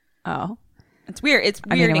weird. It's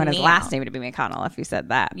weird. I want his last name to be McConnell if you said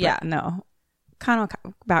that. Yeah. No. Connell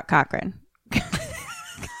about Cochran.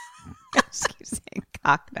 Just keep saying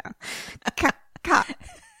cock now. Cochran.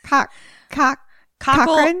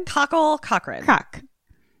 Cockle Cochran. Cock.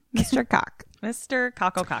 Mr. Cock. Mr.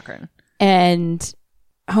 Cockle Cochran. And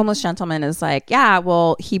homeless gentleman is like, yeah,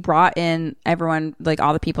 well, he brought in everyone, like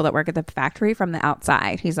all the people that work at the factory from the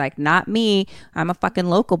outside. He's like, not me. I'm a fucking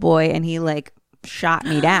local boy. And he like shot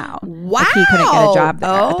me down. Wow. Like, he couldn't get a job there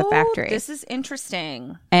at the factory. This is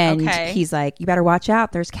interesting. And he's like, you better watch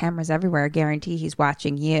out. There's cameras everywhere. I guarantee he's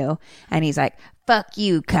watching you. And he's like, fuck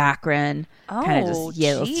you, Cochran. Kind of just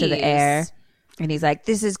yells to the air. And he's like,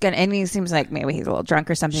 this is going to, and he seems like maybe he's a little drunk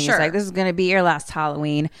or something. Sure. He's like, this is going to be your last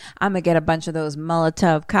Halloween. I'm going to get a bunch of those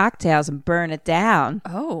Molotov cocktails and burn it down.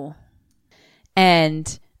 Oh. And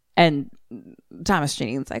Thomas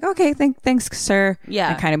Jeanine's like, okay, thanks, sir.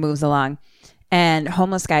 Yeah. And kind of moves along. And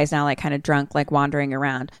homeless guys now like kind of drunk, like wandering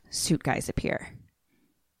around. Suit guys appear.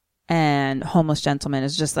 And homeless gentleman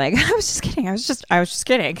is just like, I was just kidding. I was just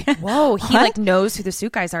kidding. Whoa, he like knows who the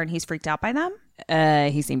suit guys are and he's freaked out by them?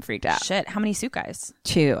 He seemed freaked out. Shit, how many suit guys?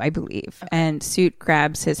 2, I believe. Okay. And suit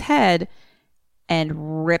grabs his head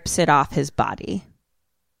and rips it off his body.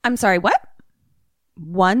 I'm sorry, what?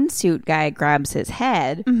 One suit guy grabs his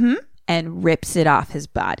head and rips it off his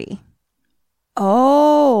body.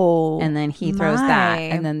 Oh. And then he throws that,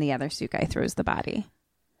 and then the other suit guy throws the body.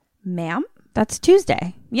 Ma'am? That's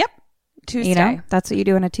Tuesday. Yep. Tuesday. You know, that's what you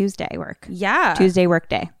do on a Tuesday work. Yeah. Tuesday work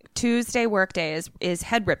day. Tuesday work day is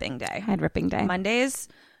head ripping day. Head ripping day. Monday's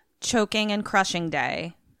choking and crushing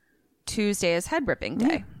day. Tuesday is head ripping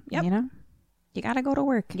day. Yep. You know, you got to go to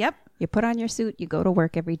work. Yep. You put on your suit, you go to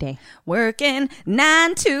work every day. Working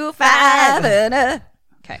 9 to 5.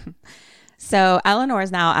 Okay. So Eleanor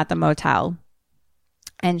is now at the motel.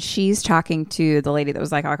 And she's talking to the lady that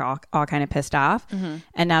was like all kind of pissed off.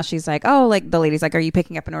 And now she's like, oh, like the lady's like, are you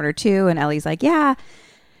picking up an order too? And Ellie's like, yeah.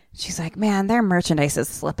 She's like, man, their merchandise is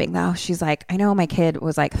slipping though. She's like, I know my kid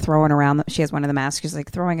was like throwing around. She has one of the masks. She's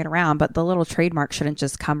like throwing it around, but the little trademark shouldn't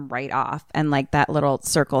just come right off. And like that little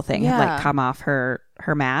circle thing had like come off her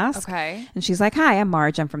mask. Okay. And she's like, hi, I'm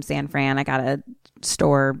Marge. I'm from San Fran. I got a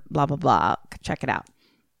store, blah, blah, blah. Check it out.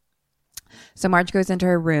 So Marge goes into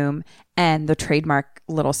her room and the trademark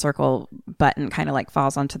little circle button kind of like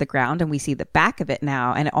falls onto the ground and we see the back of it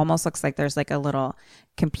now. And it almost looks like there's like a little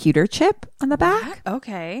computer chip on the back.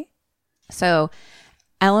 Okay. So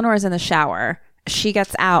Eleanor's in the shower. She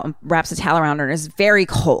gets out and wraps a towel around her and is very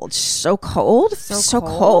cold. She's so cold. So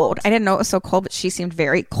cold. I didn't know it was so cold, but she seemed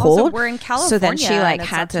very cold. Also, we're in California. So then she like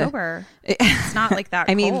had October. It's not like that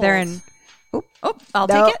I mean, cold. they're in... I'll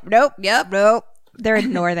take it. Nope. Yep. Nope. They're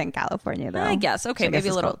in Northern California, though. I guess. Okay, so maybe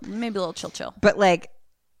a little chill. But like,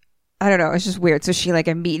 I don't know. It's just weird. So she like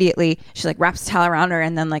immediately, she like wraps a towel around her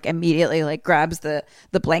and then like immediately like grabs the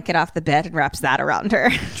blanket off the bed and wraps that around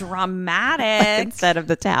her. Dramatic. Like, instead of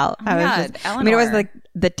the towel. Oh I mean, it was like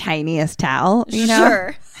the tiniest towel, you know?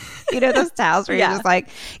 Sure. You know those towels where you're just like,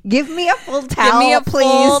 give me a full towel, give me a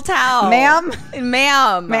please. full towel. Ma'am.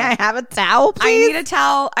 May I have a towel, please? I need a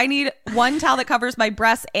towel. I need one towel that covers my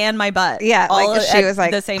breasts and my butt. Yeah, all like she was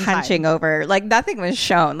like the same hunching time. over. Like nothing was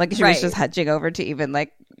shown. Like she Right. was just hunching over to even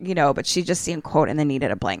like, you know, but she just seemed cold and then needed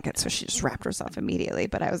a blanket. So she just wrapped herself immediately.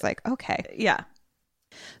 But I was like, okay. Yeah.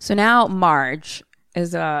 So now Marge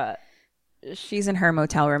is she's in her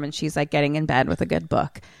motel room and she's like getting in bed with a good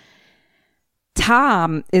book.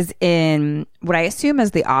 Tom is in what I assume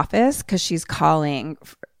is the office because he's calling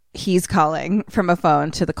from a phone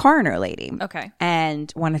to the coroner lady. Okay.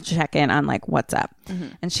 And wanted to check in on like what's up.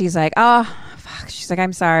 And she's like, oh, fuck. She's like,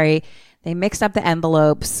 I'm sorry. They mixed up the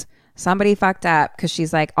envelopes. Somebody fucked up because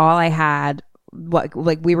she's like, all I had, what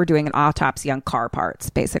like we were doing an autopsy on car parts,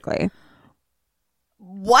 basically.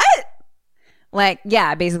 What? Like,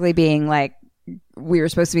 yeah, basically being like, we were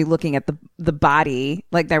supposed to be looking at the body.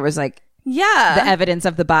 Like there was like, the evidence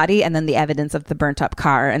of the body and then the evidence of the burnt up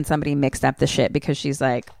car, and somebody mixed up the shit because she's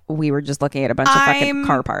like, we were just looking at a bunch of fucking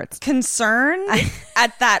car parts. Concerned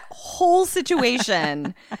at that whole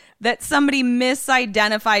situation that somebody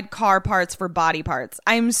misidentified car parts for body parts.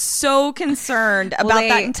 I'm so concerned about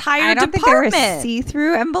that entire department. Think there were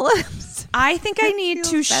see-through envelopes. I think I need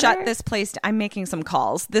to shut this place down. I'm making some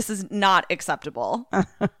calls. This is not acceptable.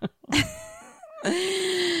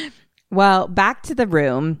 Well, back to the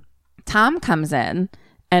room. Tom comes in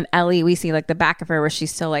and Ellie, we see like the back of her where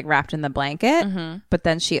she's still like wrapped in the blanket, but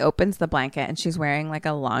then she opens the blanket and she's wearing like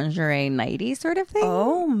a lingerie nightie sort of thing.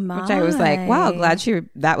 Oh my. Which I was like, wow, glad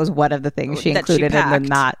that was one of the things she included in the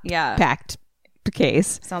not packed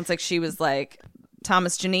case. Sounds like she was like,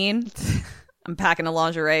 Thomas Jeanine, I'm packing a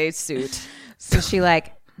lingerie suit. So she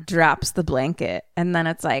like drops the blanket and then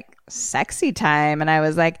it's like sexy time, and I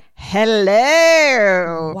was like,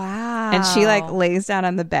 hello. Wow. And she like lays down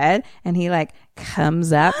on the bed and he like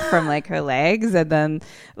comes up from like her legs and then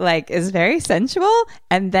like is very sensual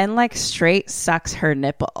and then like straight sucks her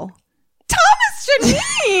nipple. Thomas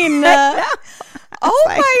Jeanine. Oh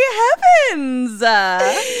like, my heavens. I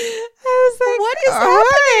was like, what is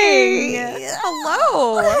happening?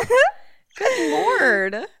 Hello. Good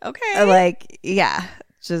Lord. Okay. Like, yeah.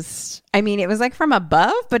 Just, I mean, it was like from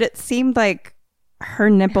above, but it seemed like her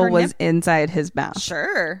nipple was inside his mouth.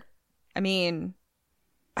 Sure. I mean,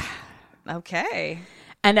 okay.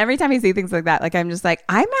 And every time you see things like that, like I'm just like,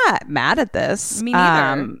 I'm not mad at this. Me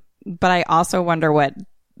neither. But I also wonder what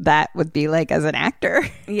that would be like as an actor.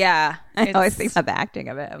 Yeah. I always think about the acting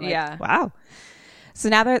of it. I'm like, yeah. Wow. So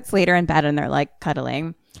now that it's later in bed and they're like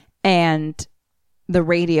cuddling and the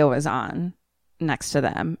radio is on. next to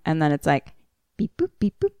them. And then it's like, beep, boop,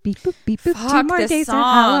 beep, boop, beep, boop, beep, boop. 2 Fuck more this days to song.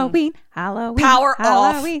 Halloween. Power off.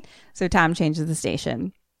 Halloween. So Tom changes the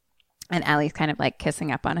station. And Allie's kind of like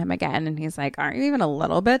kissing up on him again. And he's like, aren't you even a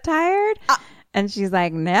little bit tired? And she's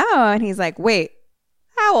like, no. And he's like, wait,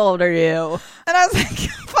 how old are you? And I was like,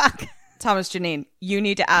 fuck. Thomas Jeanine, you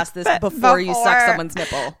need to ask this before you suck someone's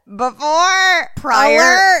nipple.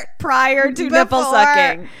 Prior to nipple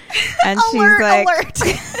sucking. And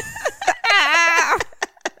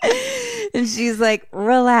and she's like,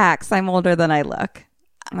 relax. I'm older than I look.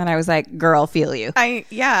 And I was like, girl, feel you.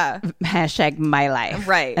 Hashtag my life.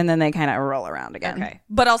 Right. And then they kind of roll around again. Okay.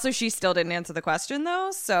 But also she still didn't answer the question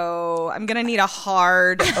though. So I'm going to need a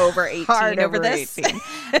hard over 18 over this. 18.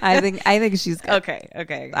 I think she's good.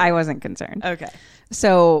 Okay. I wasn't concerned. Okay.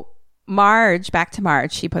 So back to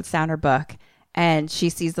Marge, she puts down her book and she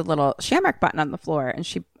sees the little shamrock button on the floor and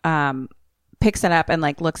she picks it up and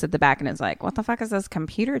like looks at the back and is like, what the fuck is this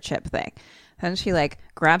computer chip thing? Then she like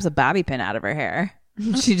grabs a bobby pin out of her hair.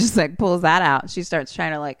 She just like pulls that out. She starts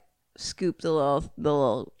trying to like scoop the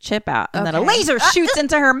little chip out, and then a laser shoots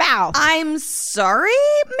into her mouth. I'm sorry,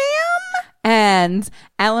 ma'am. And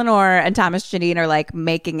Eleanor and Thomas Jeanine are like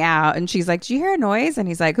making out, and she's like, "Do you hear a noise?" And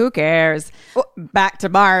he's like, "Who cares?" Back to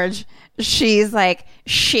Marge. She's like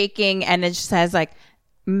shaking, and it just has like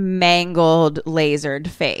mangled, lasered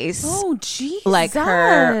face. Oh, Jesus! Like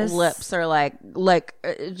her lips are like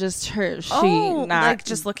just her. Not like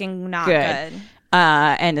just looking not good.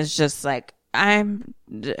 And it's just like, I'm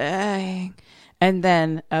dying. And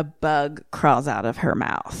then a bug crawls out of her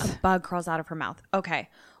mouth. Okay.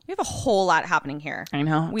 We have a whole lot happening here. I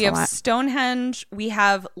know. We have Stonehenge. We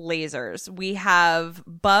have lasers. We have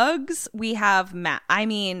bugs. We have I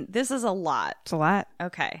mean, this is a lot. It's a lot.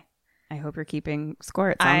 Okay. I hope you're keeping score.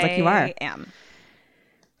 It sounds like you are. I am.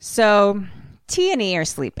 So T and E are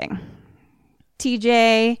sleeping.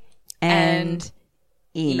 TJ and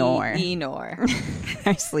Enor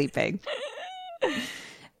are sleeping.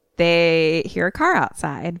 They hear a car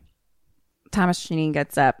outside. Thomas Jeanine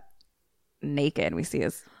gets up naked. We see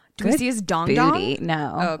his we see his dong booty. dong?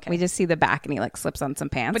 No. Oh, okay. We just see the back and he like slips on some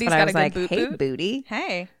pants. But he's I got was a good like, boot hey, boot? booty.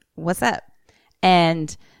 Hey. What's up?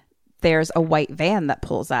 And there's a white van that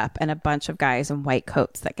pulls up and a bunch of guys in white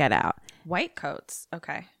coats that get out. White coats.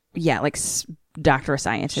 Okay. Yeah, like doctor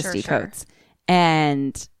scientist-y Sure. coats.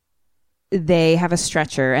 And they have a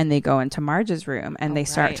stretcher and they go into Marge's room and they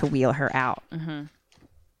start to wheel her out. Mm-hmm.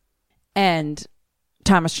 And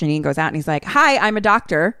Thomas Jeanine goes out and he's like, "Hi, I'm a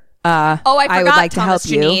doctor. I forgot would like Thomas to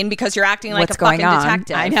help Jeanine you. because you're acting like What's a fucking going on?"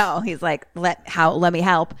 detective. I know. He's like, let me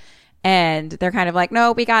help. And they're kind of like,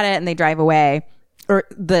 "No, we got it." And they drive away. Or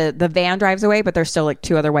the van drives away, but there's still like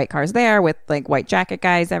 2 other white cars there with like white jacket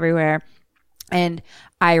guys everywhere. And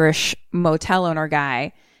Irish motel owner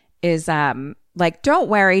guy is like, don't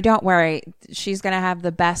worry. She's going to have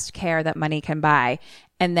the best care that money can buy.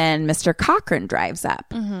 And then Mr. Cochran drives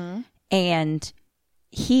up and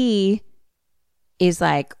he is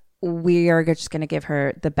like, we are just going to give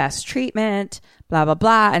her the best treatment, blah, blah,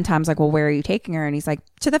 blah. And Tom's like, well, where are you taking her? And he's like,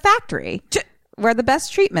 to the factory where the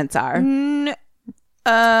best treatments are.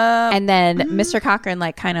 And then Mr. Cochran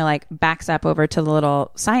like kind of like backs up over to the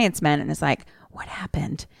little science men and is like, what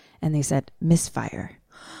happened? And they said, misfire.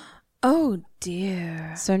 Oh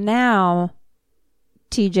dear. So now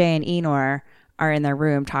TJ and Enor are in their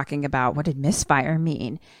room talking about what did misfire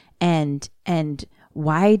mean and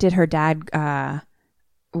why did her dad go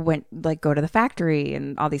to the factory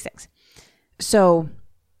and all these things. So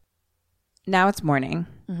now it's morning.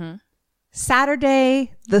 Mm-hmm.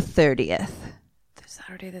 Saturday the 30th.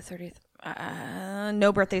 Saturday the 30th.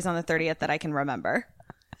 No birthdays on the 30th that I can remember.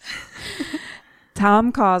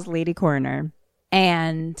 Tom calls Lady Coroner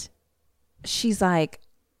and she's like,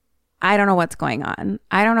 I don't know what's going on.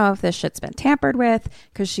 I don't know if this shit's been tampered with,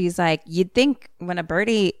 because she's like, you'd think when a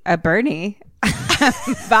Bernie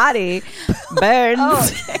body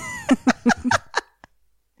burns.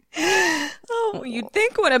 Oh, you'd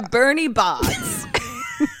think when a Bernie bods.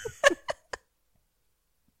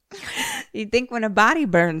 You'd think when a body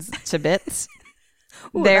burns to bits,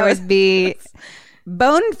 there would be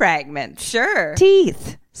bone fragments. Sure.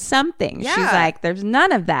 Teeth. Something. Yeah. She's like, there's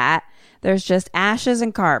none of that. There's just ashes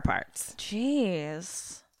and car parts.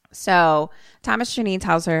 Jeez. So Thomas Jeanine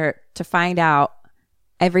tells her to find out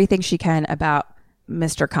everything she can about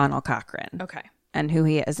Mr. Connell Cochran. Okay. And who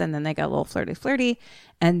he is. And then they get a little flirty.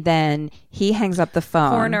 And then he hangs up the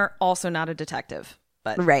phone. Coroner, also not a detective,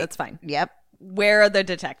 but that's fine. Yep. Where are the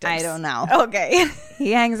detectives? I don't know. Okay.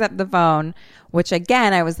 He hangs up the phone, which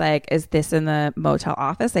again, I was like, is this in the motel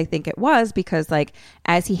office? I think it was, because like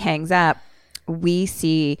as he hangs up, we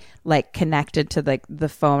see like connected to the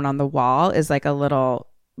phone on the wall is like a little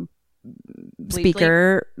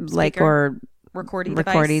speaker, like or recording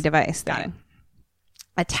device Got thing. it.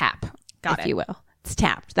 A tap, Got if it. you will. It's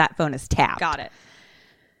tapped. That phone is tapped. Got it.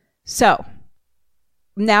 So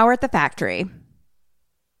now we're at the factory.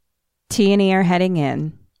 T&E are heading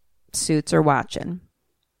in. Suits are watching.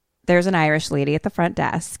 There's an Irish lady at the front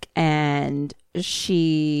desk, and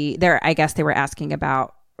I guess they were asking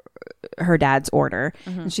about her dad's order.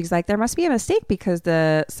 And she's like, there must be a mistake because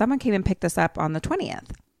someone came and picked this up on the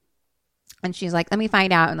 20th. And she's like, let me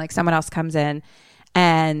find out. And like someone else comes in,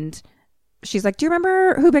 and she's like, do you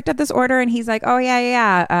remember who picked up this order? And he's like, oh,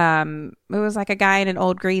 yeah. It was like a guy in an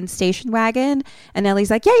old green station wagon. And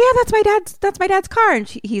Ellie's like, yeah, that's my dad's car. And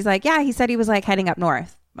he's like, yeah, he said he was like heading up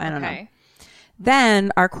north. I don't know.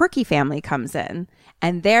 Then our quirky family comes in,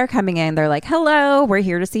 and they're coming in. They're like, hello, we're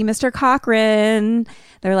here to see Mr. Cochran.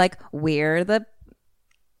 They're like,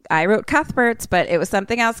 I wrote Cuthberts, but it was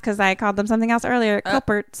something else because I called them something else earlier.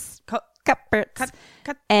 Cuthberts.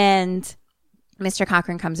 And Mr.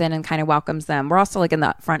 Cochran comes in and kind of welcomes them. We're also like in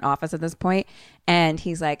the front office at this point, and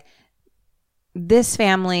he's like, this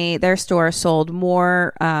family, their store sold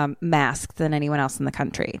more masks than anyone else in the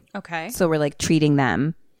country. Okay. So we're like treating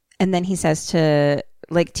them. And then he says to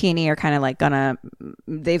like T&E are kind of like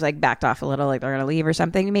they've like backed off a little, like they're going to leave or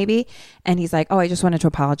something maybe. And he's like, oh, I just wanted to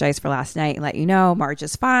apologize for last night and let you know Marge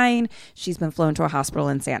is fine. She's been flown to a hospital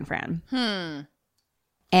in San Fran.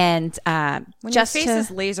 And when your face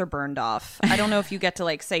is laser burned off, I don't know if you get to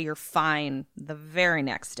like say you're fine the very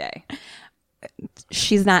next day.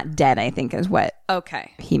 She's not dead, I think is what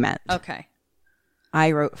he meant. Okay.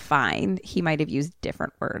 I wrote fine. He might have used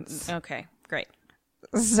different words. Okay, great.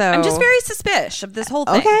 So I'm just very suspicious of this whole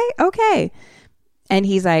thing. Okay. And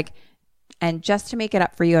he's like, and just to make it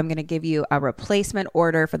up for you, I'm going to give you a replacement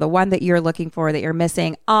order for the one that you're looking for that you're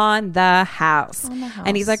missing on the house.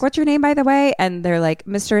 And he's like, what's your name, by the way? And they're like,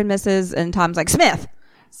 Mr. and Mrs. And Tom's like, Smith.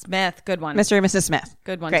 Good one. Mr. and Mrs. Smith.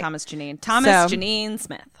 Good one, Great. Thomas Jeanine. Jeanine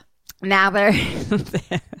Smith.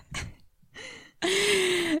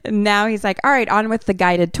 Now he's like, all right, on with the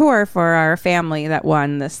guided tour for our family that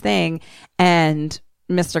won this thing. And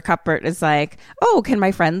Mr. Cuthbert is like, oh, can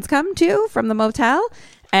my friends come too from the motel?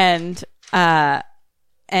 And Mr.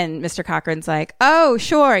 Cochran's like, oh,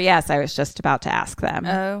 sure. Yes, I was just about to ask them.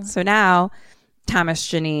 Oh. So now Thomas,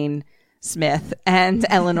 Jeanine, Smith, and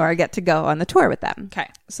Eleanor get to go on the tour with them. Okay.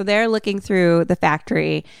 So they're looking through the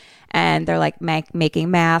factory, and they're like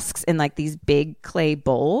making masks in like these big clay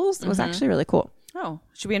bowls. It was actually really cool. Oh,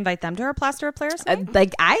 should we invite them to our plaster of Polaris night?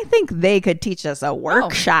 Like, I think they could teach us a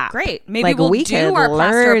workshop. Great. Maybe like, we'll we do could our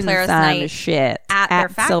plaster of learn Polaris some night shit at their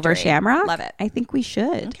factory. Silver Shamrock. Love it. I think we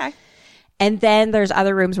should. Okay. And then there's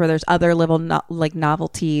other rooms where there's other little like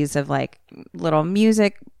novelties of like little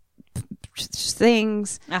music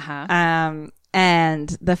things.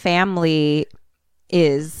 And the family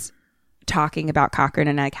is talking about Cochran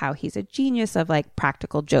and like how he's a genius of like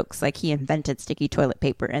practical jokes. Like he invented sticky toilet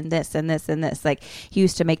paper and this and this and this. Like he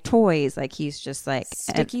used to make toys. Like he's just like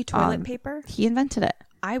sticky toilet paper. He invented it.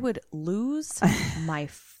 I would lose my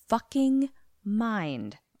fucking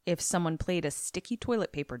mind if someone played a sticky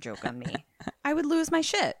toilet paper joke on me. I would lose my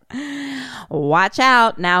shit. Watch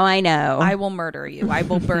out. Now I know. I will murder you. I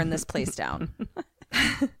will burn this place down.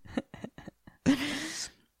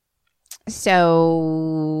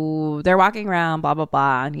 So they're walking around, blah, blah,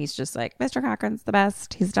 blah. And he's just like, Mr. Cochran's the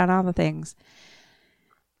best. He's done all the things.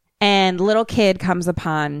 And little kid comes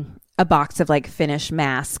upon a box of like finished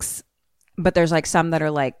masks. But there's like some that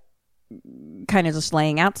are like kind of just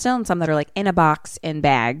laying out still, and some that are like in a box in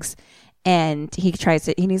bags. And he tries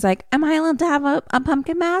to, and he's like, am I allowed to have a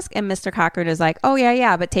pumpkin mask? And Mr. Cochran is like, oh,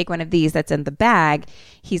 yeah, but take one of these that's in the bag.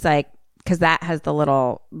 He's like, because that has the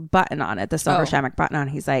little button on it, the silver shamrock button on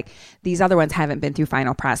it. He's like, these other ones haven't been through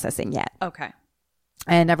final processing yet. Okay.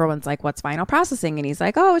 And everyone's like, what's final processing? And he's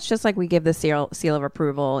like, oh, it's just like we give the seal of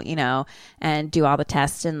approval, you know, and do all the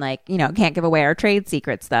tests, and like, you know, can't give away our trade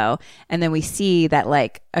secrets though. And then we see that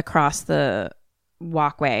like across the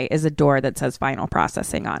walkway is a door that says final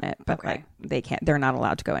processing on it, but like they're not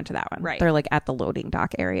allowed to go into that one. Right. They're like at the loading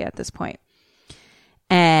dock area at this point.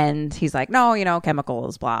 And he's like, no, you know,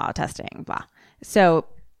 chemicals, blah, testing, blah. So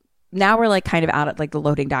now we're like kind of out at like the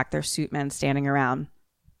loading dock. There's suit men standing around.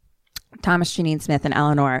 Thomas, Jeanine, Smith, and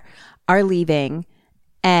Eleanor are leaving.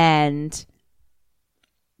 And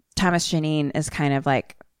Thomas, Jeanine is kind of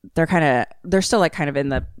like, they're still like kind of in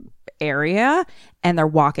the area, and they're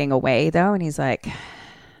walking away though. And he's like,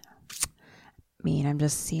 I'm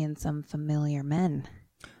just seeing some familiar men.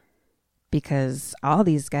 Because all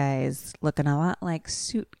these guys looking a lot like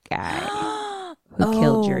suit guy. who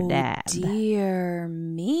killed your dad. Dear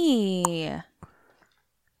me.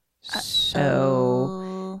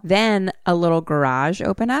 So then a little garage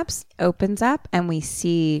opens up and we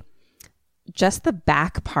see just the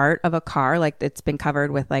back part of a car, like it's been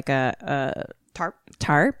covered with like a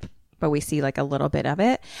tarp, but we see like a little bit of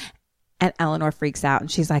it. And Eleanor freaks out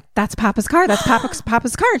and she's like, that's Papa's car. That's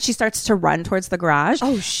Papa's car. And she starts to run towards the garage.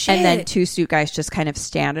 Oh, shit. And then two suit guys just kind of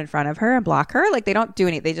stand in front of her and block her. Like they don't do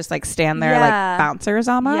anything. They just like stand there like bouncers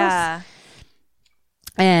almost. Yeah.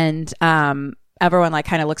 And everyone like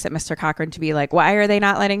kind of looks at Mr. Cochran to be like, why are they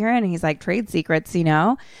not letting her in? And he's like, trade secrets, you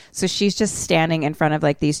know? So she's just standing in front of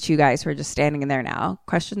like these two guys who are just standing in there now.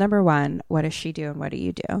 Question number 1, what does she do and what do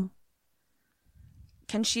you do?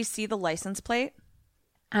 Can she see the license plate?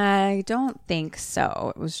 I don't think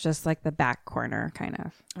so. It was just like the back corner kind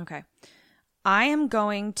of. Okay. I am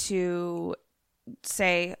going to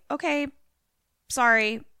say, okay,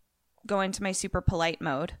 sorry, go into my super polite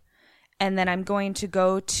mode. And then I'm going to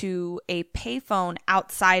go to a payphone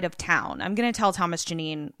outside of town. I'm going to tell Thomas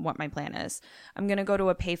Jeanine what my plan is. I'm going to go to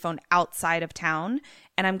a payphone outside of town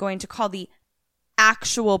and I'm going to call the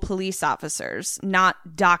actual police officers,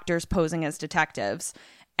 not doctors posing as detectives,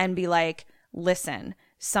 and be like, listen,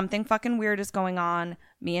 something fucking weird is going on.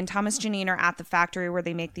 Me and Thomas Jeanine are at the factory where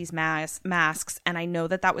they make these masks. And I know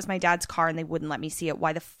that was my dad's car and they wouldn't let me see it.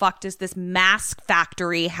 Why the fuck does this mask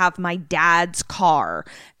factory have my dad's car?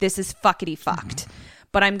 This is fuckity fucked. Mm-hmm.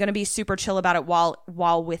 But I'm going to be super chill about it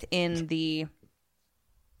while within the,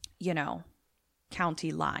 you know,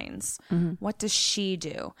 county lines. Mm-hmm. What does she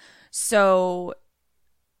do? So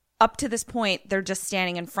up to this point, they're just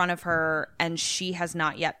standing in front of her and she has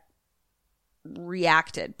not yet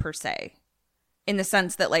reacted per se, in the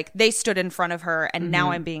sense that like they stood in front of her and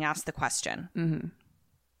now I'm being asked the question.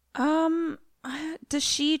 Mm-hmm. Does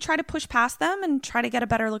she try to push past them and try to get a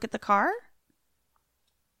better look at the car?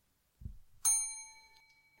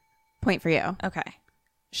 Point for you. Okay.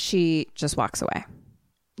 She just walks away,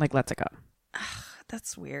 like lets it go.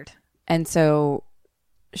 That's weird. And so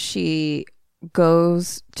she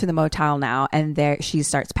goes to the motel now and there she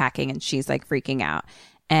starts packing and she's like freaking out.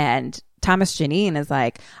 And Thomas Jeanine is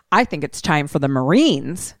like, I think it's time for the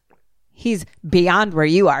Marines. He's beyond where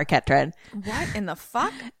you are, Ketrin. What in the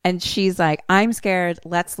fuck? And she's like, I'm scared.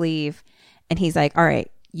 Let's leave. And he's like, all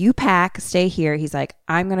right, you pack, stay here. He's like,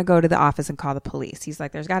 I'm going to go to the office and call the police. He's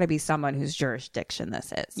like, there's got to be someone whose jurisdiction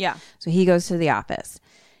this is. Yeah. So he goes to the office.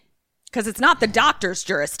 Because it's not the doctor's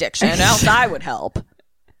jurisdiction, else I would help.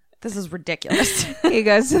 This is ridiculous. He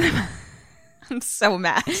goes to the... I'm so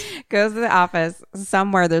mad. Goes to the office.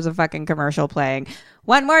 Somewhere there's a fucking commercial playing.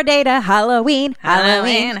 One more day to Halloween.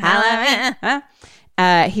 Halloween. Halloween.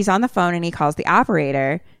 Huh? He's on the phone and he calls the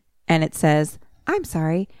operator and it says, I'm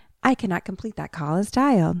sorry, I cannot complete that call as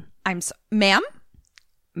dialed. Ma'am?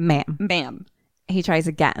 Ma'am. He tries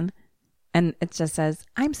again and it just says,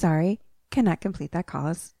 I'm sorry, cannot complete that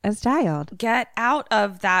call as dialed. Get out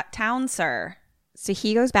of that town, sir. So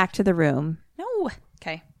he goes back to the room. No.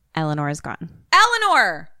 Okay. Eleanor is gone.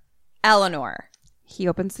 Eleanor. He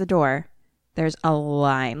opens the door. There's a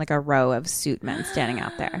line, like a row of suit men standing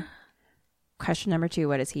out there. Question number 2,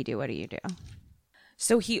 what does he do? What do you do?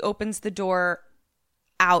 So he opens the door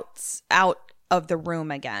out of the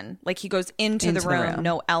room again. Like he goes into the room.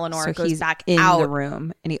 No, Eleanor so goes he's back in out the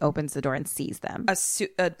room and he opens the door and sees them. A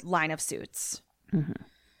line of suits. Mm-hmm.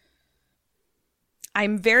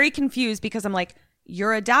 I'm very confused because I'm like,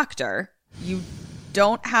 you're a doctor. You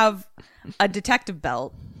don't have a detective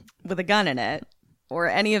belt with a gun in it or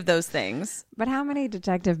any of those things. But how many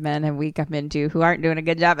detective men have we come into who aren't doing a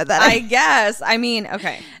good job at that? I guess. I mean,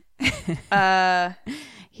 okay.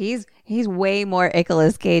 He's way more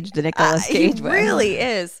Nicolas Cage than Nicolas Cage. He really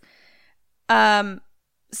is.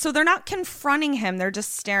 So they're not confronting him. They're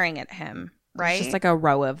just staring at him, right? It's just like a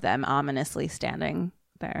row of them ominously standing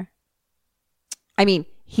there. I mean,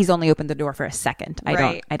 he's only opened the door for a second.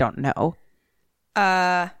 I don't know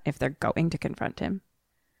if they're going to confront him.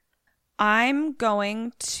 I'm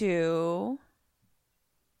going to...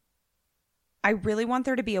 I really want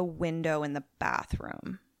there to be a window in the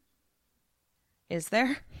bathroom. Is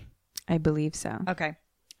there? I believe so. Okay.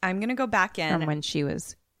 I'm going to go back in. From when she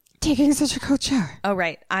was taking such a cold shower. Oh,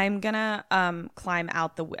 right. I'm going to climb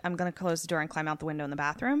out I'm going to close the door and climb out the window in the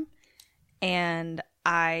bathroom. And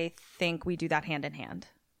I think we do that hand in hand.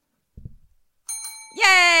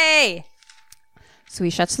 Yay! So he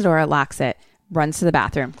shuts the door, locks it, runs to the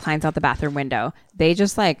bathroom, climbs out the bathroom window. They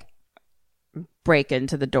just like break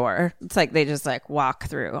into the door. It's like they just like walk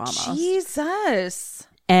through almost. Jesus.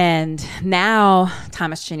 And now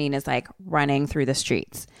Thomas Jeanine is like running through the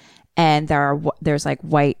streets. And there's like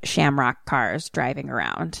white Shamrock cars driving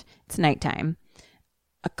around. It's nighttime.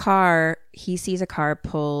 He sees a car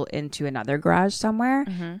pull into another garage somewhere,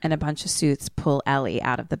 and a bunch of suits pull Ellie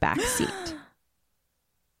out of the back seat.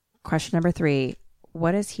 Question number 3.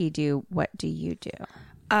 What does he do? What do you do?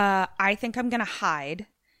 I think I'm going to hide,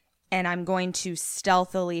 and I'm going to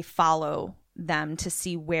stealthily follow them to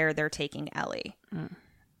see where they're taking Ellie.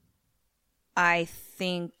 I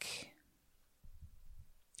think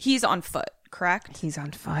he's on foot, correct? He's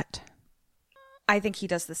on foot. I think he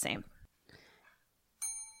does the same.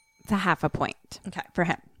 It's a half a point Okay. for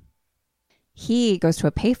him. He goes to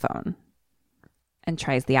a payphone and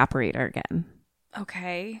tries the operator again.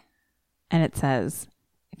 Okay. And it says,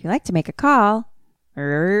 if you'd like to make a call,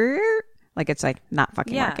 like it's like not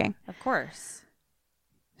fucking working. Of course.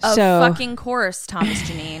 Fucking course, Thomas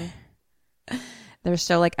Jeanine. There's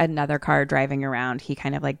still like another car driving around. He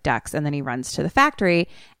kind of like ducks, and then he runs to the factory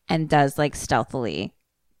and does like stealthily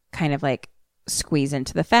kind of like squeeze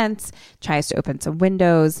into the fence, tries to open some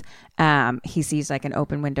windows. He sees like an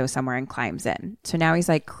open window somewhere and climbs in. So now he's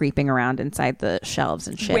like creeping around inside the shelves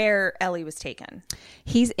and shit. Where Ellie was taken.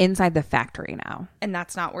 He's inside the factory now. And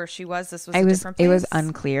that's not where she was? This was a different place? It was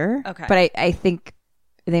unclear. Okay. But I think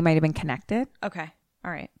they might have been connected. Okay.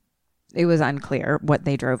 All right. It was unclear what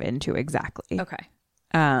they drove into exactly. Okay.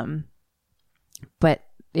 But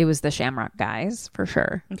it was the Shamrock guys for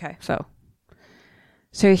sure. Okay.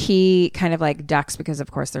 So he kind of like ducks because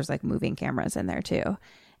of course there's like moving cameras in there too.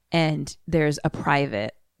 And there's a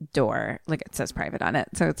private door, like it says private on it.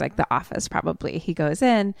 So it's like the office probably. He goes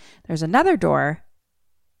in, there's another door,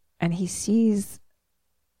 and he sees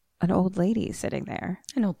an old lady sitting there.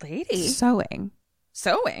 An old lady? Sewing.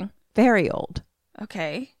 Very old.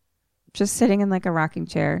 Okay. Just sitting in like a rocking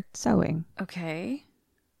chair, sewing. Okay.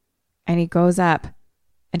 And he goes up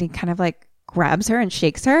and he kind of like grabs her and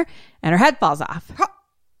shakes her, and her head falls off.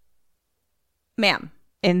 Ma'am.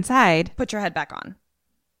 Inside. Put your head back on.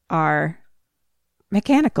 Are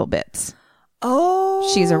mechanical bits.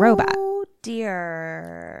 Oh. She's a robot. Oh,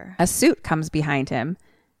 dear. A suit comes behind him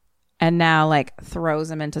and now like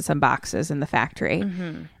throws him into some boxes in the factory.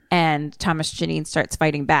 And Thomas Jeanine starts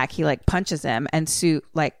fighting back. He like punches him, and suit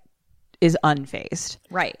like is unfazed.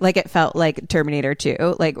 Right. Like it felt like Terminator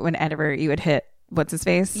 2, like whenever you would hit what's his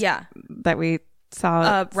face? Yeah. That we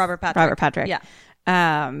saw. Robert Patrick. Yeah.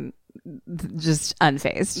 Just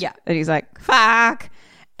unfazed. Yeah. And he's like, fuck.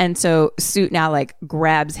 And so suit now like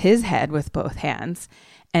grabs his head with both hands,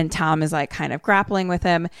 and Tom is like kind of grappling with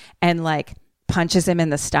him and like punches him in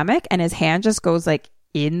the stomach, and his hand just goes like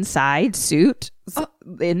inside suit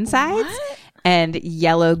insides. What? And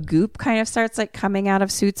yellow goop kind of starts like coming out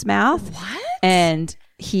of suit's mouth. What? And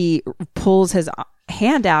he pulls his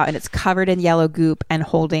hand out, and it's covered in yellow goop and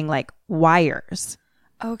holding like wires.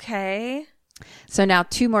 Okay. So now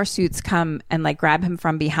 2 more suits come and like grab him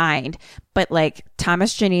from behind, but like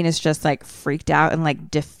Thomas Jeanine is just like freaked out and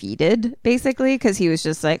like defeated basically, because he was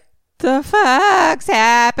just like, the fuck's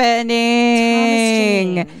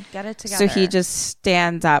happening? Thomas Jeanine, get it together. So he just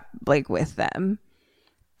stands up like with them,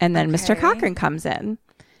 and then Mr. Cochran comes in,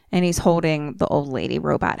 and he's holding the old lady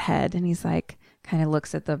robot head, and he's like kind of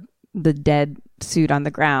looks at the dead suit on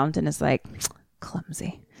the ground and is like,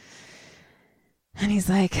 clumsy. And he's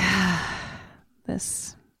like,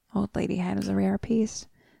 this old lady head is a rare piece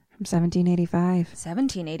from 1785.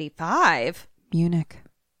 1785? Munich.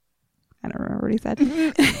 I don't remember what he said.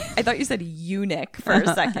 I thought you said eunuch for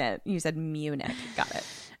a second. You said Munich. Got it.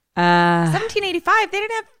 1785? They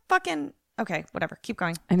didn't have fucking... Okay, whatever. Keep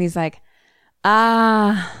going. And he's like,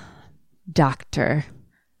 doctor.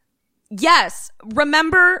 Yes.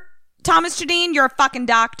 Remember, Thomas Jeanine, you're a fucking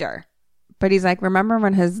doctor. But he's like, remember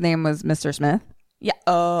when his name was Mr. Smith? Yeah.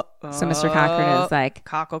 So Mr. Cochran is like...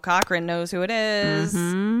 Cochran knows who it is.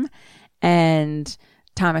 Mm-hmm. And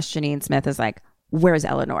Thomas Jeanine Smith is like, where's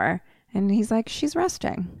Eleanor? And he's like, she's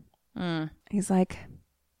resting. He's like,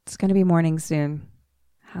 it's going to be morning soon.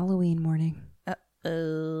 Halloween morning.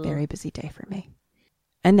 Very busy day for me.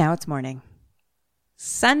 And now it's morning.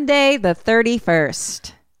 Sunday the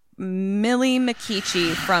 31st. Millie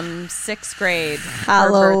McKeechee from 6th grade.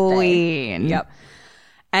 Halloween. Yep.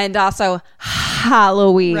 And also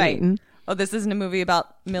Halloween. Right. Oh, this isn't a movie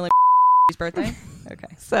about Millie birthday?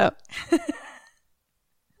 Okay. So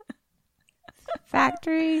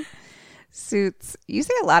factory suits. You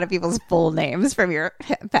say a lot of people's full names from your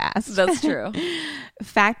past. That's true.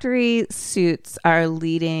 Factory suits are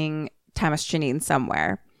leading Thomas Jeanine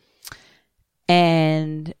somewhere.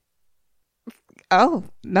 And oh,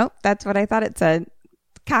 nope, that's what I thought it said.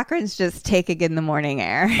 Cochran's just taking in the morning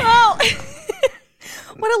air. Oh,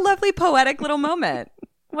 what a lovely poetic little moment.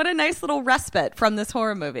 What a nice little respite from this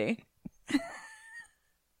horror movie.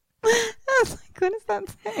 I was like, what does that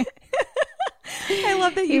say? I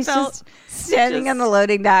love that He's just standing on the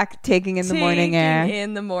loading dock, taking in the morning air.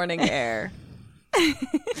 In the morning air.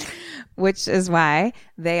 Which is why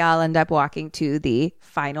they all end up walking to the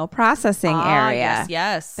final processing area.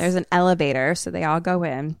 Yes. There's an elevator, so they all go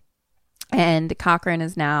in. And Cochran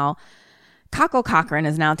is now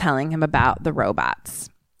telling him about the robots.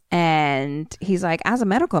 And he's like, as a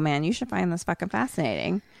medical man, you should find this fucking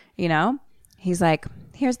fascinating. You know? He's like,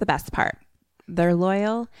 here's the best part. They're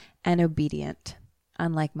loyal and obedient,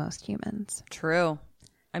 unlike most humans. True.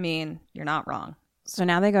 I mean, you're not wrong. So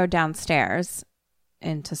now they go downstairs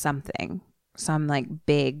into some like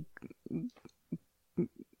big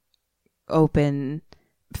open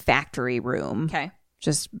factory room. Okay.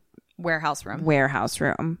 Just warehouse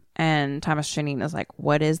room. And Thomas Jeanine is like,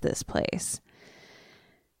 what is this place?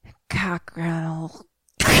 Cochran.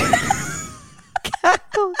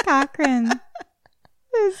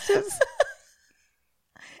 It's just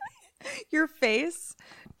your face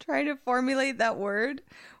trying to formulate that word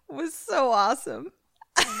was so awesome.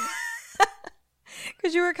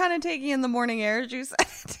 Because you were kind of taking in the morning air, as you said.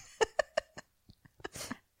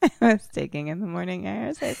 I was taking in the morning air,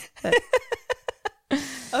 as I said.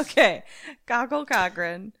 Okay.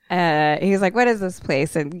 Cochran. He's like, what is this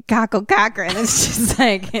place? And Cochran is just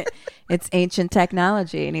like, it's ancient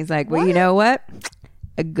technology. And he's like, well, you know what?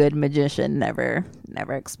 A good magician never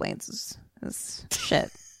explains this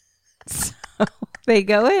shit. So they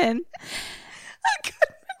go in. A good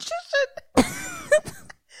magician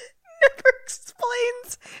never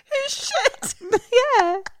explains his shit.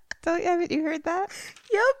 Yeah. Haven't you heard that?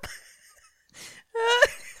 Yep.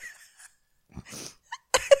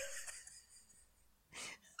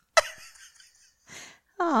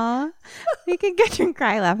 Aw. Making Gertrude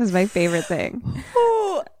cry laugh is my favorite thing.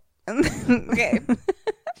 Okay.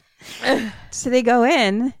 So they go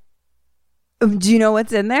in. Do you know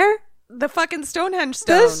what's in there? The fucking Stonehenge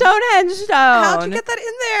stone. The Stonehenge stone. How'd you get that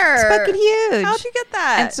in there? It's fucking huge. How'd you get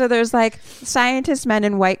that? And so there's like scientist men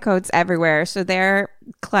in white coats everywhere. So they're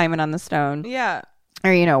climbing on the stone. Yeah.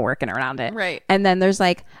 Or, you know, working around it. Right. And then there's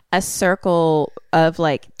like a circle of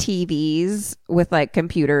like TVs with like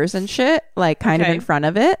computers and shit, like kind of in front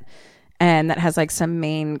of it. And that has like some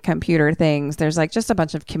main computer things. There's like just a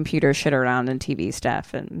bunch of computer shit around and TV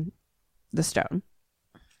stuff and the stone.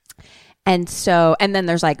 And so, and then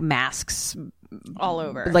there's like masks all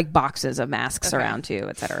over, like boxes of masks around too,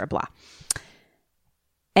 et cetera, blah.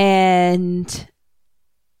 And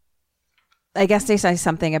I guess they say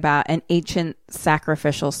something about an ancient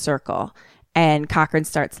sacrificial circle. And Cochran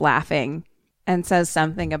starts laughing and says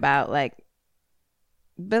something about like,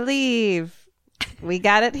 believe we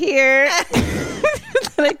got it here.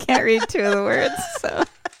 I can't read two of the words, so.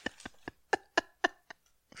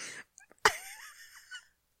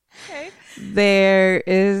 Okay. There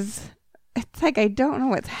is, it's like I don't know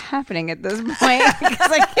what's happening at this point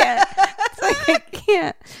because I can't. It's like I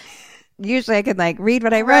can't. Usually I could like read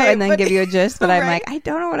what I wrote and then give you a gist, but I'm like, I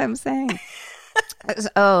don't know what I'm saying.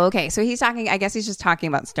 Oh, okay. So he's talking, I guess he's just talking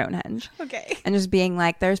about Stonehenge. Okay. And just being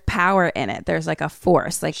like, there's power in it. There's like a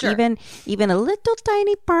force, like even a little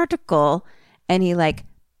tiny particle. And he like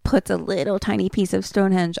puts a little tiny piece of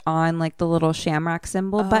Stonehenge on like the little shamrock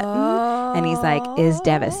symbol button. And he's like, is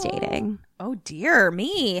devastating. Oh dear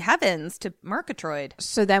me, heavens to Murgatroyd.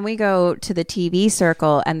 So then we go to the TV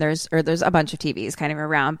circle and there's a bunch of TVs kind of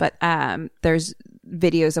around, but there's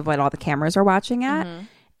videos of what all the cameras are watching at. Mm-hmm.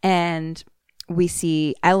 And we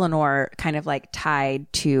see Eleanor kind of like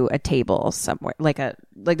tied to a table somewhere, like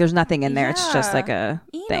there's nothing in there. Yeah. It's just like a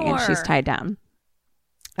thing and she's tied down.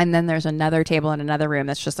 And then there's another table in another room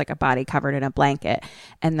that's just like a body covered in a blanket.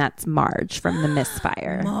 And that's Marge from the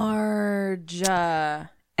misfire. Marge.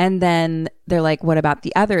 And then they're like, what about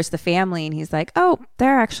the others, the family? And he's like, oh,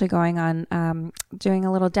 they're actually going on doing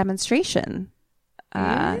a little demonstration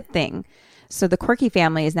thing. So the Quirky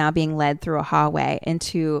family is now being led through a hallway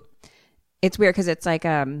into, it's weird because it's like,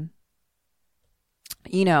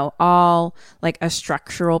 you know, all like a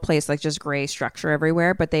structural place, like just gray structure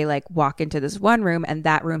everywhere. But they like walk into this one room and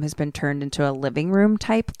that room has been turned into a living room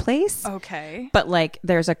type place. Okay. But like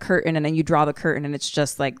there's a curtain and then you draw the curtain and it's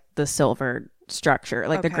just like the silver structure,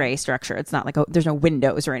 like the gray structure. It's not like there's no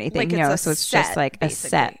windows or anything, like, you know, so it's set, just like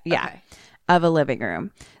basically. A set, of a living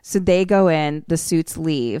room. So they go in, the suits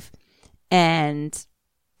leave and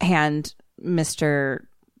hand Mr.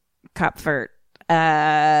 Kupfert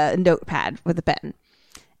a notepad with a pen.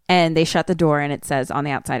 And they shut the door and it says on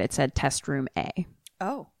the outside, it said test room A.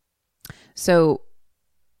 Oh. So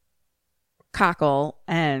Cockle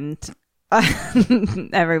and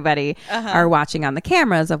everybody are watching on the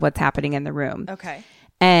cameras of what's happening in the room. Okay.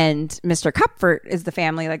 And Mr. Cupford is the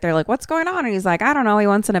family. Like, they're like, what's going on? And he's like, I don't know. He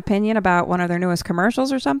wants an opinion about one of their newest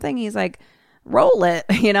commercials or something. He's like, roll it,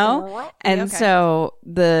 you know? And so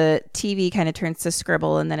the TV kind of turns to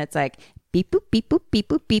scribble, and then it's like, beep, boop, beep, boop, beep,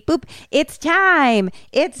 boop, beep, boop. It's time.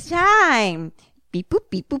 It's time. Beep,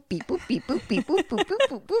 boop, beep, boop, beep, boop, beep, boop, beep, boop, boop, boop,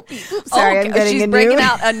 boop, boop, beep, boop. Sorry, I'm getting she's breaking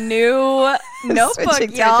out a new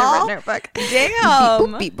notebook, y'all. Notebook.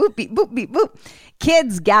 Damn. Beep, boop, beep, boop, beep, boop.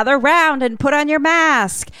 Kids, gather round and put on your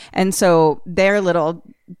mask. And so their little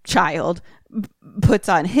child puts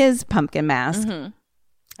on his pumpkin mask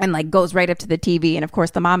and like goes right up to the TV. And of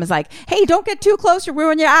course, the mom is like, hey, don't get too close or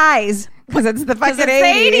ruin your eyes. Because it's the fucking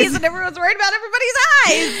 80s. And everyone's worried about everybody's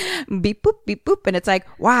eyes. Beep, boop, beep, boop. And it's like,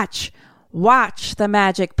 watch the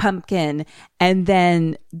magic pumpkin. And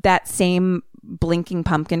then that same blinking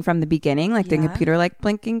pumpkin from the beginning, like the computer like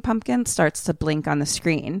blinking pumpkin, starts to blink on the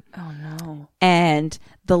screen. Oh no. And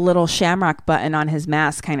the little shamrock button on his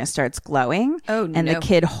mask kind of starts glowing. Oh no. And the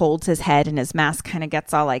kid holds his head and his mask kind of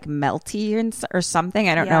gets all like melty or something.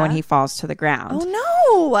 I don't know, and he falls to the ground.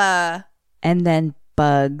 Oh no. And then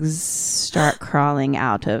bugs start crawling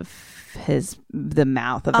out of the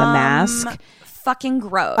mouth of the mask. Fucking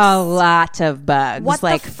gross. A lot of bugs. What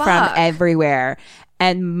like the fuck? From everywhere.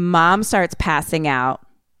 And mom starts passing out,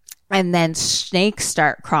 and then snakes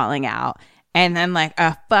start crawling out, and then like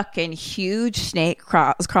a fucking huge snake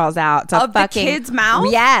crawls out. It's of the kid's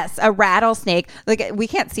mouth? Yes, a rattlesnake. Like, we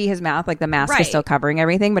can't see his mouth, like the mask Right. is still covering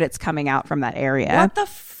everything, but it's coming out from that area. What the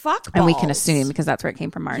fuck, And we can balls? assume because that's where it came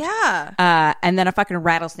from, March. Yeah. And then a fucking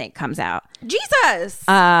rattlesnake comes out. Jesus.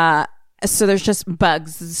 So there's just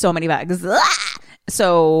bugs, so many bugs.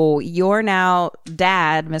 So you're now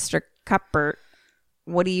dad, Mr. Cuthbert.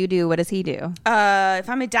 What do you do? What does he do? If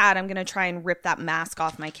I'm a dad, I'm gonna try and rip that mask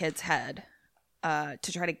off my kid's head,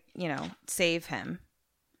 to try to, save him.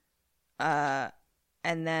 And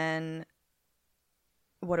then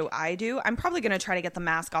what do I do? I'm probably gonna try to get the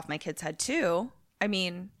mask off my kid's head too. I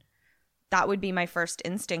mean, that would be my first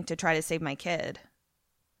instinct, to try to save my kid.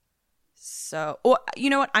 So,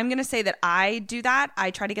 you know what? I'm going to say that I do that.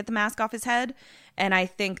 I try to get the mask off his head. And I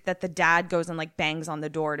think that the dad goes and like bangs on the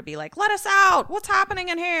door to be like, let us out. What's happening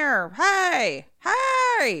in here? Hey,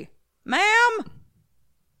 ma'am.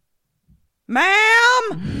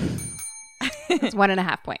 It's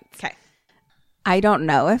 1.5 points. Okay. I don't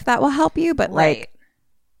know if that will help you, but Right.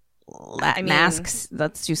 masks,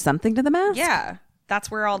 let's do something to the mask. Yeah. That's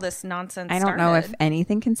where all this nonsense I don't know if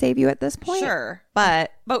anything can save you at this point. Sure.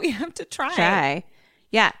 But we have to try.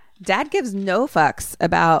 Yeah. Dad gives no fucks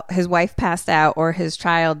about his wife passed out or his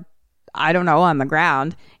child, I don't know, on the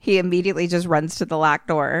ground. He immediately just runs to the locked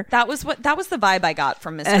door. That was the vibe I got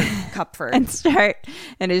from Mr. Cupford.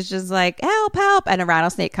 And is just like, help. And a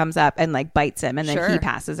rattlesnake comes up and like bites him, and then he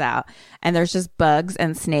passes out. And there's just bugs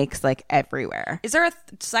and snakes like everywhere. Is there a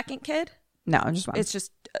second kid? No, just one. It's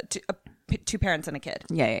just two parents and a kid.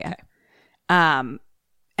 Yeah. Okay. And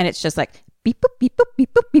it's just like beep boop beep boop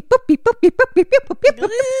beep boop beep boop beep boop beep boop beep boop beep boop,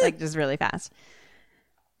 like just really fast.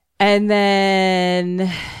 And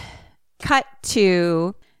then cut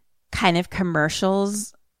to kind of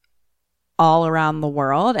commercials all around the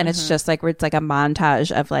world, and it's just like where it's like a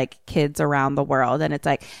montage of like kids around the world, and it's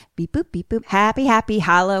like beep boop happy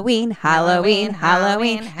Halloween happy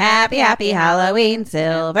Halloween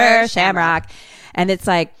silver shamrock, and it's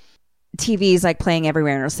like TV's like playing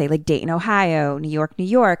everywhere, and it'll say like Dayton, Ohio, New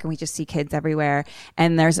York, and we just see kids everywhere.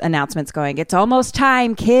 And there's announcements going, it's almost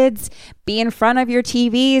time, kids. Be in front of your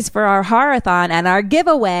TVs for our horror-thon and our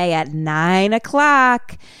giveaway at 9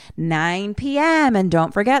 p.m. And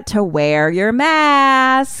don't forget to wear your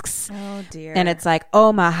masks. Oh, dear. And it's like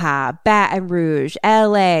Omaha, Baton Rouge,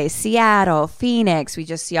 LA, Seattle, Phoenix. We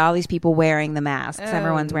just see all these people wearing the masks.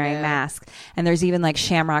 Everyone's wearing masks. And there's even like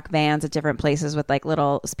Shamrock vans at different places with like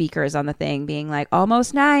little speakers on the thing being like,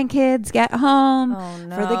 almost 9, kids, get home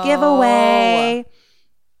for the giveaway.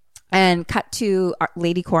 And cut to our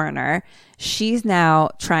Lady Coroner. She's now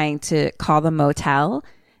trying to call the motel,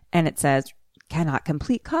 and it says, cannot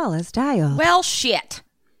complete call as dialed. Well, shit.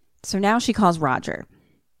 So now she calls Roger.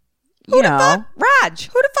 Raj. Who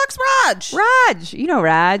the fuck's Raj? Raj. You know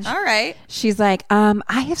Raj. All right. She's like, I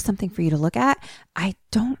have something for you to look at. I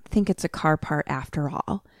don't think it's a car part after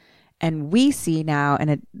all. And we see now in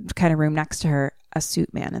a kind of room next to her, a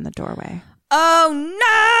suit man in the doorway.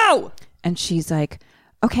 Oh, no. And she's like,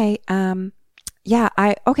 okay,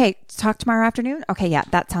 talk tomorrow afternoon? Okay, yeah,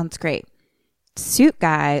 that sounds great. Suit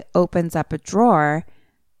guy opens up a drawer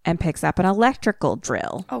and picks up an electrical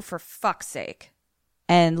drill. Oh, for fuck's sake.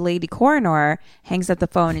 And Lady Coroner hangs up the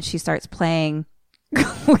phone and she starts playing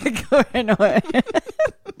with Coroner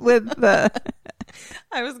with the...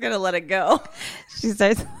 I was going to let it go. She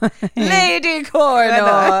starts playing. Lady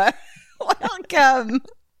Coroner, welcome.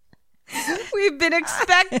 We've been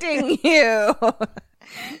expecting you.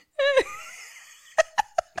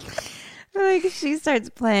 Like she starts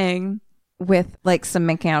playing with like some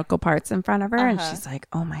mechanical parts in front of her and she's like,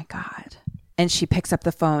 oh my God. And she picks up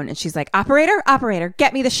the phone and she's like, operator,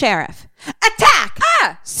 get me the sheriff. Attack!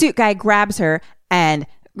 Suit guy grabs her and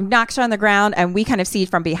knocks her on the ground, and we kind of see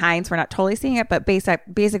from behind, so we're not totally seeing it, but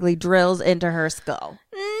basically drills into her skull.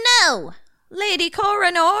 No! Lady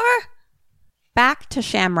Coroner! Back to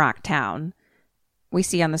Shamrock Town. We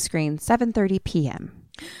see on the screen 7:30 p.m.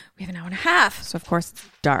 We have an hour and a half. So, of course, it's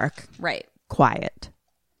dark. Right. Quiet.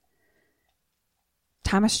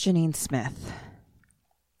 Thomas Jeanine Smith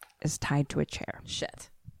is tied to a chair. Shit.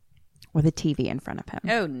 With a TV in front of him.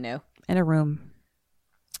 Oh, no. In a room.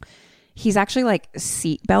 He's actually like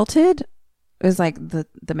seat belted. It was like the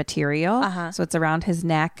material. So it's around his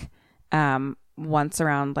neck. Once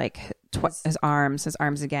around like his arms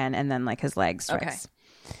again, and then like his legs twice.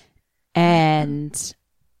 Okay. And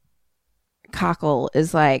Cockle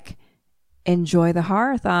is like, enjoy the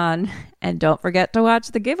horror-thon and don't forget to watch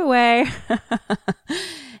the giveaway.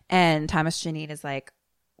 And Thomas Jeanine is like,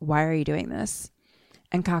 why are you doing this?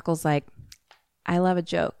 And Cockle's like, I love a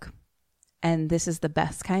joke. And this is the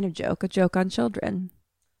best kind of joke, a joke on children.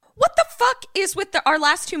 What the fuck is with our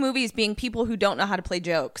last two movies being people who don't know how to play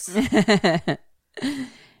jokes?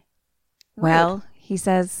 Well, he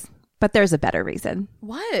says, but there's a better reason.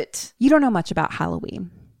 What? You don't know much about Halloween.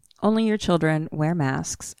 Only your children wear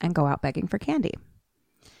masks and go out begging for candy.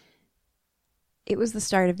 It was the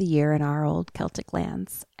start of the year in our old Celtic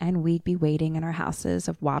lands, and we'd be waiting in our houses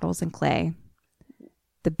of wattles and clay.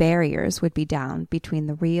 The barriers would be down between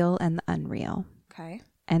the real and the unreal. Okay.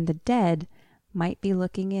 And the dead might be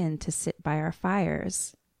looking in to sit by our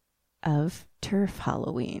fires of turf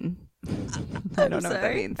Halloween. I don't know what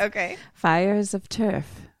that means. Okay. Fires of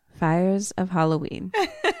turf. Fires of Halloween.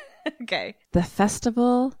 Okay. The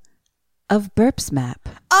festival of Burps Map.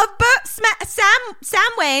 Of Burps Map.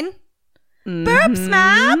 Sam Wayne. Burps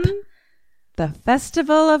Map. The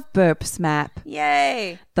festival of Burps Map.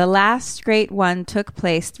 Yay. The last great one took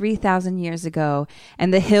place 3,000 years ago,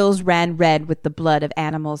 and the hills ran red with the blood of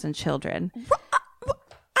animals and children.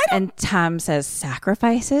 And Tom says,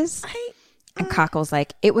 sacrifices? And Cockle's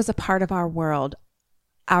like, it was a part of our world,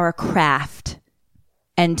 our craft.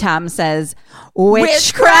 And Tom says,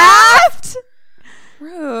 witchcraft?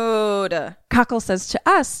 Rude. Cockle says to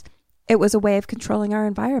us, it was a way of controlling our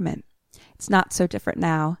environment. It's not so different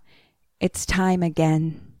now. It's time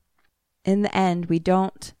again. In the end, we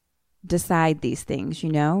don't decide these things,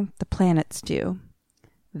 you know? The planets do.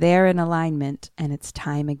 They're in alignment, and it's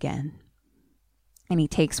time again. And he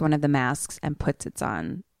takes one of the masks and puts it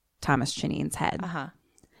on Thomas Jeanine's head.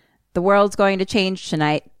 The world's going to change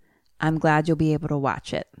tonight. I'm glad you'll be able to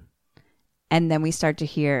watch it. And then we start to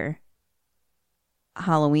hear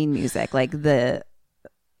Halloween music, like the...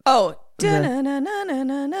 Oh, yeah.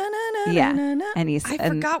 And he's... I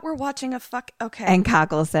forgot we're watching a fuck... Okay. And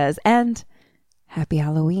Cockle says, and happy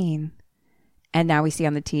Halloween. And now we see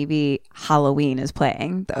on the TV, Halloween is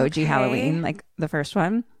playing, the OG Halloween, like the first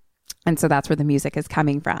one. And so that's where the music is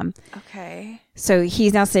coming from. Okay. So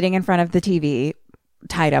he's now sitting in front of the TV,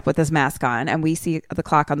 tied up with his mask on, and we see the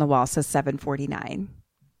clock on the wall says 7:49.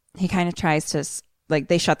 He kind of tries to, like,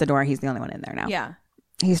 they shut the door. He's the only one in there now. Yeah.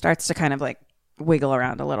 He starts to kind of like wiggle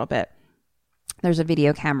around a little bit. There's a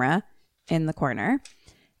video camera in the corner,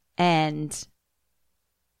 and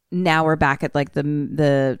now we're back at like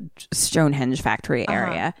the Stonehenge factory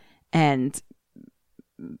area, and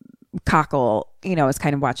Cockle, you know, is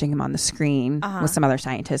kind of watching him on the screen with some other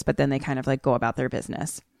scientists, but then they kind of like go about their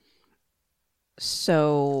business.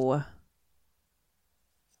 So,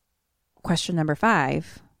 question number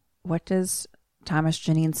 5, what does Thomas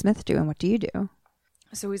Jeanine Smith do, and what do you do?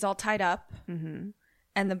 So he's all tied up, and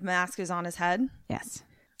the mask is on his head? Yes.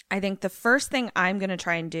 I think the first thing I'm going to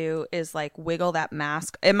try and do is like wiggle that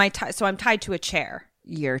mask. So I'm tied to a chair.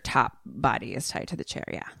 Your top body is tied to the chair,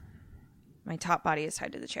 yeah. My top body is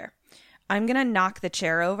tied to the chair. I'm going to knock the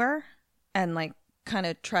chair over and like kind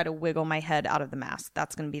of try to wiggle my head out of the mask.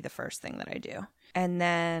 That's going to be the first thing that I do. And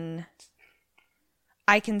then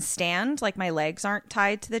I can stand, like my legs aren't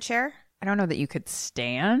tied to the chair. I don't know that you could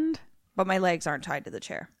stand. But my legs aren't tied to the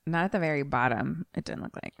chair. Not at the very bottom. It didn't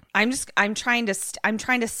look like. I'm trying to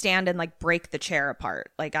stand and like break the chair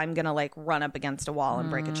apart. Like I'm going to like run up against a wall and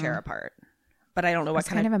break a chair apart. but I don't know what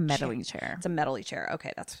kind of a metal-y chair. It's a metal-y chair.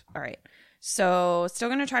 Okay, that's all right. So still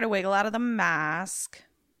going to try to wiggle out of the mask.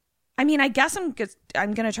 I mean, I guess I'm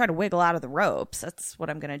going to try to wiggle out of the ropes. That's what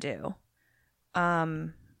I'm going to do.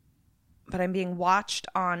 But I'm being watched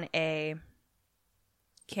on a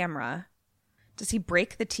camera. Does he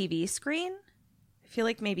break the TV screen? I feel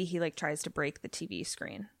like maybe he like tries to break the TV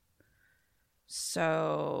screen.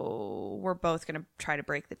 So we're both going to try to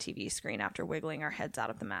break the TV screen after wiggling our heads out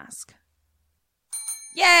of the mask.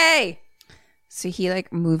 Yay! So he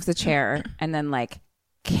like moves the chair and then like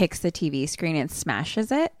kicks the TV screen and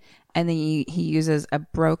smashes it. And then he uses a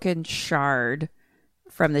broken shard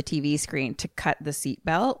from the TV screen to cut the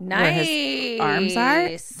seatbelt where his arms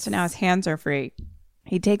are. So now his hands are free.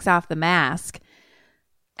 He takes off the mask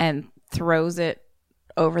and throws it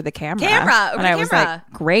over the camera. I was like,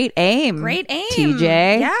 great aim.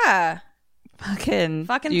 TJ. Yeah. Fucking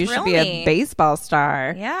you thrill should be me. A baseball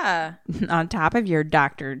star. Yeah. On top of your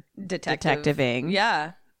doctor detectiving.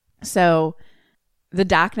 Yeah. So the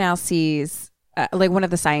doc now sees, like one of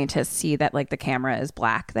the scientists see that like the camera is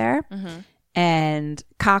black there. Mm-hmm. And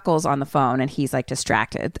Cockle's on the phone and he's like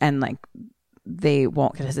distracted and like they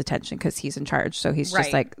won't get his attention because he's in charge. So he's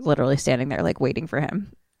just like literally standing there like waiting for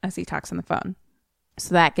him as he talks on the phone.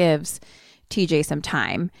 So that gives TJ some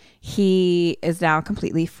time. He is now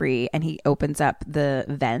completely free and he opens up the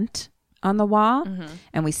vent on the wall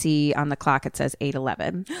and we see on the clock it says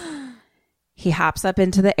 8:11. He hops up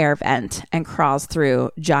into the air vent and crawls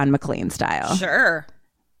through John McClane style. Sure.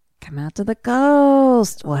 Come out to the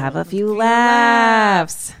coast. We'll have a few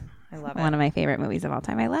laughs. I love it. One of my favorite movies of all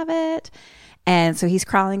time. I love it. And so he's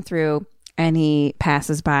crawling through and he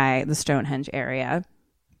passes by the Stonehenge area.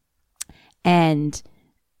 And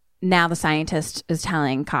now the scientist is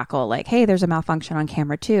telling Cockle, like, hey, there's a malfunction on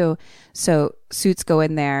camera too. So suits go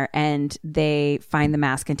in there and they find the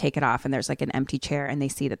mask and take it off. And there's like an empty chair and they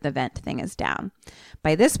see that the vent thing is down.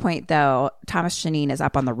 By this point, though, Thomas Jeanine is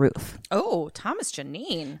up on the roof. Oh, Thomas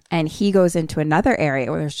Jeanine. And he goes into another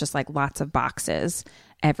area where there's just like lots of boxes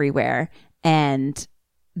everywhere. And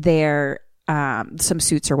there, some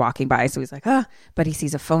suits are walking by. So he's like, but he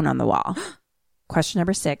sees a phone on the wall. Question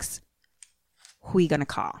number 6. Who are you going to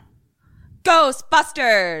call?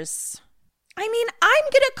 Ghostbusters. I mean, I'm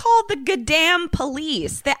going to call the goddamn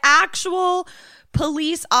police, the actual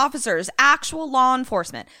police officers, actual law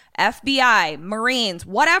enforcement, FBI, Marines,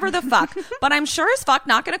 whatever the fuck. But I'm sure as fuck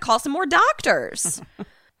not going to call some more doctors.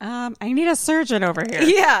 I need a surgeon over here.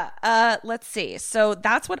 Yeah. Let's see. So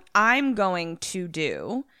that's what I'm going to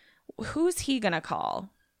do. Who's he going to call?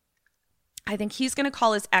 I think he's going to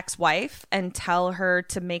call his ex-wife and tell her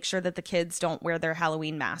to make sure that the kids don't wear their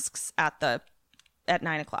Halloween masks at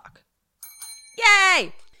 9:00.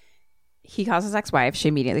 Yay! He calls his ex-wife. She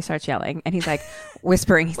immediately starts yelling, and he's like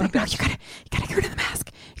whispering. He's like, "No, you gotta get rid of the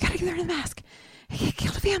mask. You gotta get rid of the mask. He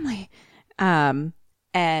killed a family."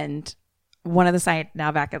 And one of the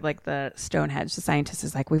now back at like the Stonehenge, the scientist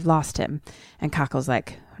is like, "We've lost him," and Cockle's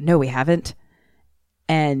like, "No, we haven't."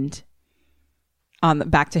 And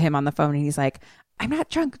back to him on the phone, and he's like, "I'm not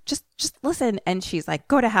drunk. Just listen." And she's like,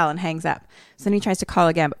 "Go to hell," and hangs up. So then he tries to call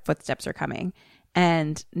again, but footsteps are coming.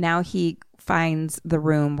 And now he finds the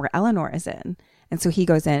room where Eleanor is in. And so he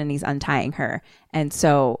goes in and he's untying her. And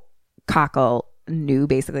so Cockle knew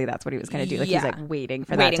basically that's what he was going to do. Like he's like waiting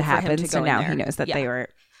for that to happen. So now he knows that they were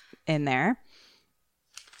in there.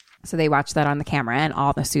 So they watch that on the camera and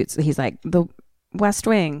all the suits. He's like, the West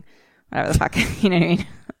Wing, whatever the fuck, you know what I mean?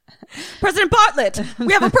 President Bartlett,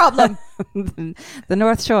 we have a problem. The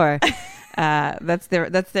North Shore. That's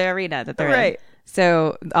the arena that they're in.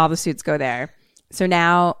 So all the suits go there. So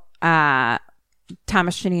now Thomas,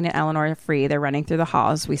 Jeanine, and Eleanor are free. They're running through the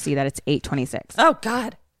halls. We see that it's 8:26. Oh,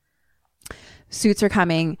 God. Suits are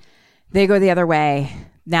coming. They go the other way.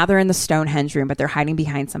 Now they're in the Stonehenge room, but they're hiding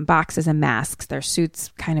behind some boxes and masks. There's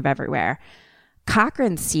suits kind of everywhere.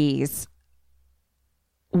 Cochran sees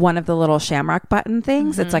one of the little shamrock button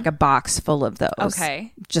things. It's like a box full of those.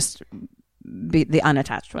 Okay. Just the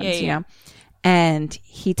unattached ones, you know? And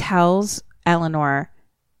he tells Eleanor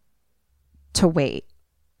to wait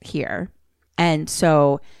here. And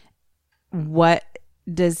so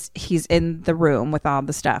he's in the room with all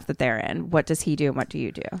the stuff that they're in. What does he do and what do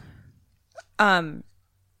you do?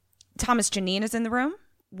 Thomas Jeanine is in the room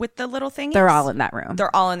with the little thingies? They're all in that room.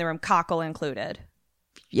 They're all in the room, Cockle included.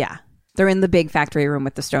 Yeah. They're in the big factory room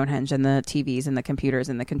with the Stonehenge and the TVs and the computers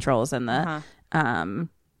and the controls and the I'm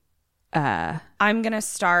going to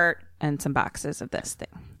start... and some boxes of this thing.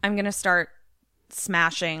 I'm going to start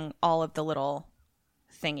smashing all of the little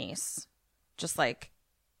thingies. Just like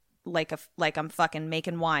I'm fucking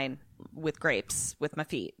making wine with grapes with my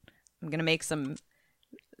feet. I'm gonna make some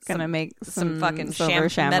silver fucking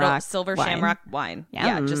silver wine. shamrock wine. Yum.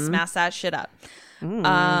 Yeah, just smash that shit up.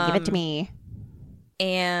 Give it to me.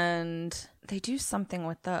 And they do something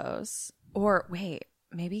with those. Or wait,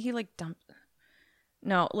 maybe he like dumped.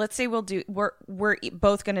 No, let's say we're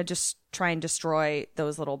both gonna just try and destroy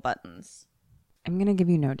those little buttons. I'm gonna give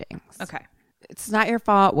you no dings. Okay. It's not your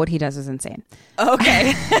fault. What he does is insane.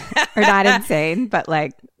 Okay. Or not insane, but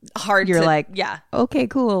like hard. You're to, like, yeah. Okay,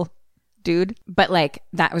 cool, dude. But like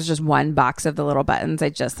that was just one box of the little buttons. I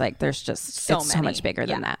just like there's just so much bigger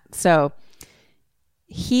than that. So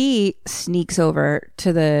he sneaks over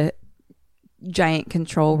to the giant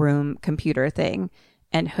control room computer thing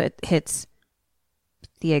and hits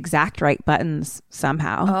the exact right buttons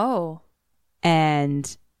somehow. Oh.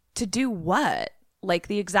 And to do what? Like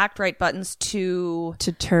the exact right buttons to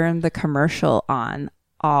turn the commercial on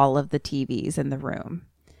all of the TVs in the room.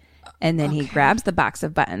 And then he grabs the box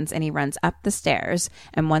of buttons and he runs up the stairs.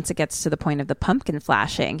 And once it gets to the point of the pumpkin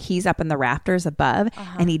flashing, he's up in the rafters above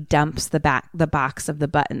and he dumps the box of the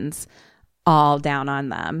buttons all down on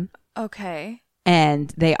them. Okay.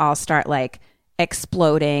 And they all start like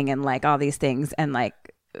exploding and like all these things. And like,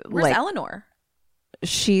 where's Eleanor?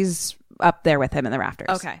 She's up there with him in the rafters.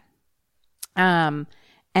 Okay. And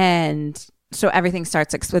so everything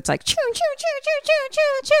starts, it's like choo, choo, choo, choo, choo,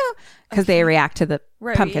 choo, choo, because they react to the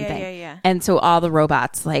pumpkin thing. Yeah. And so all the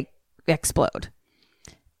robots like explode.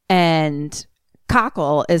 And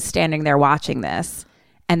Cockle is standing there watching this,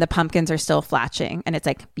 and the pumpkins are still flashing. And it's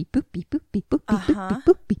like beep, boop, beep, boop, beep, boop, beep, boop, beep,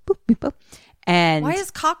 boop, beep, boop, beep, boop. And why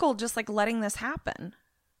is Cockle just like letting this happen?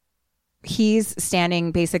 He's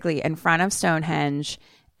standing basically in front of Stonehenge,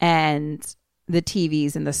 and the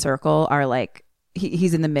TVs in the circle are like,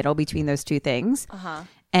 he's in the middle between those two things.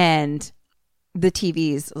 And the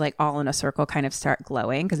TVs like all in a circle kind of start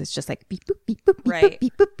glowing because it's just like beep, boop, beep, boop, beep, right. boop,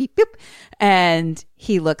 beep, boop, beep, boop. And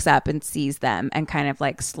he looks up and sees them and kind of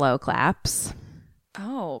like slow claps.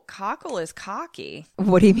 Oh, Cockle is cocky.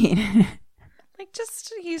 What do you mean? Like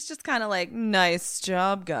he's just kind of like, nice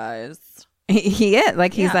job, guys. He is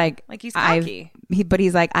like, he's like he's cocky. But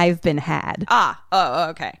he's like, I've been had. Oh,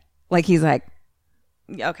 okay. Like he's like,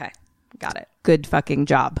 okay, got it. Good fucking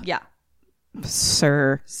job. Yeah.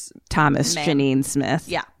 Sir Thomas Jeanine Smith.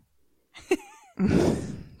 Yeah.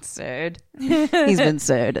 Sued. He's been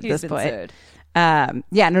sued at this point. Sued.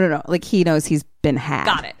 Yeah, no. Like he knows he's been had.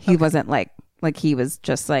 Got it. He wasn't like he was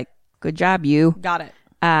just like, good job, you. Got it.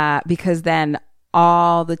 Because then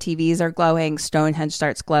all the TVs are glowing, Stonehenge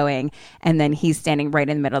starts glowing, and then he's standing right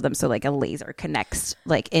in the middle of them. So like a laser connects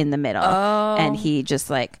like in the middle. Oh. And he just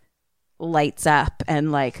like lights up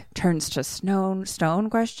and like turns to stone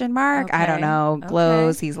question mark. Okay. I don't know.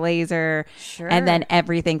 Glows. Okay. He's laser. Sure. And then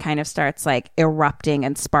everything kind of starts like erupting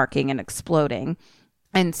and sparking and exploding.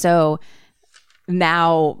 And so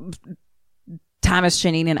now Thomas,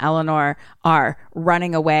 Jeanine, and Eleanor are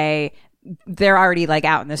running away. They're already like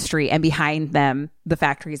out in the street, and behind them the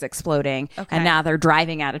factory's exploding. Okay. And now they're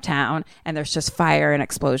driving out of town, and there's just fire and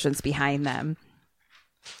explosions behind them.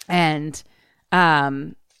 And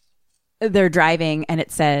they're driving, and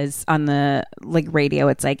it says on the like radio,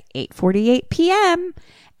 it's like 8:48 p.m.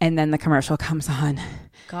 and then the commercial comes on.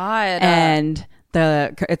 God. And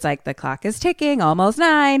it's like the clock is ticking, almost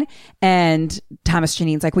 9. And Thomas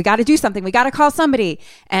Jeanine's like, we got to do something. We got to call somebody.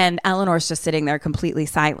 And Eleanor's just sitting there completely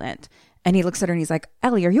silent. And he looks at her and he's like,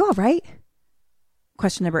 Ellie, are you all right?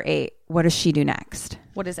 Question number 8. What does she do next?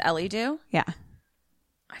 What does Ellie do? Yeah.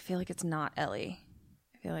 I feel like it's not Ellie.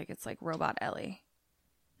 I feel like it's like Robot Ellie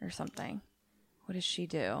or something. What does she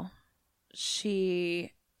do?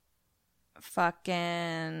 She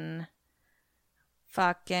fucking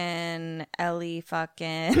Ellie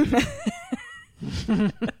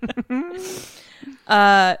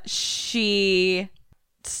she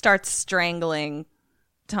starts strangling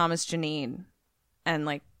Thomas Jeanine and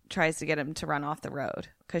like tries to get him to run off the road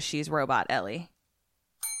because she's Robot Ellie.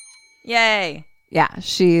 Yay. Yeah,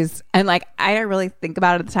 and like I didn't really think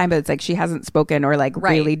about it at the time, but it's like she hasn't spoken or like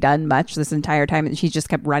really done much this entire time, and she just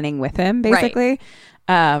kept running with him basically.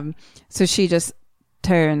 Right. So she just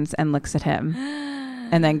turns and looks at him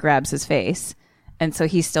and then grabs his face. And so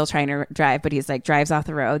he's still trying to drive, but he's like drives off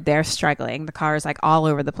the road. They're struggling. The car is like all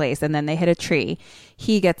over the place. And then they hit a tree.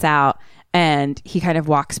 He gets out and he kind of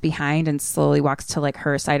walks behind and slowly walks to like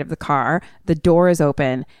her side of the car. The door is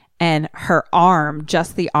open and her arm,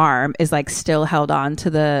 just the arm, is like still held on to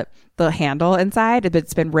the handle inside, but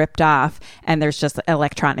it's been ripped off and there's just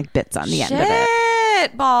electronic bits on the end of it.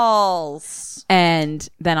 Shit balls. And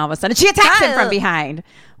then all of a sudden she attacks him from behind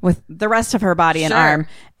with the rest of her body and arm.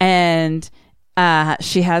 And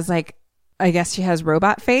she has like I guess she has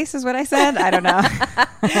robot face is what I said. I don't know.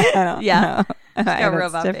 I don't know. Got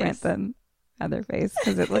robot it's different face. than other face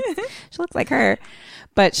because she looks like her.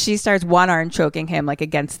 But she starts one arm choking him like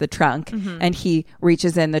against the trunk, and he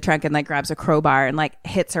reaches in the trunk and like grabs a crowbar and like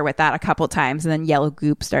hits her with that a couple times, and then yellow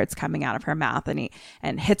goop starts coming out of her mouth, and he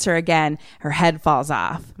hits her again. Her head falls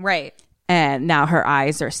off, Right. and now her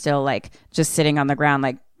eyes are still like just sitting on the ground,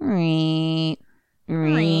 like.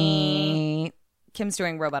 Kim's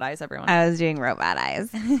doing robot eyes, everyone. I was doing robot eyes.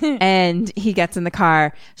 And he gets in the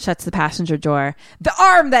car, shuts the passenger door. The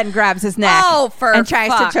arm then grabs his neck and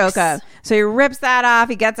tries to choke him. So he rips that off.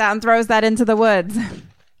 He gets out and throws that into the woods.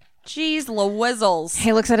 Jeez, Louizzles.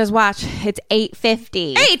 He looks at his watch. It's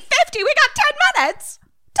 8:50. 8:50. We got 10 minutes.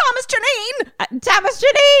 Thomas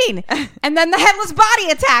Jeanine. And then the headless body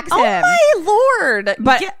attacks him. Oh my Lord.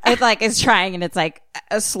 But it like is trying, and it's like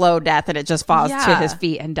a slow death, and it just falls to his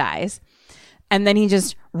feet and dies. And then he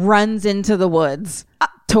just runs into the woods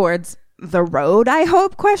towards the road, I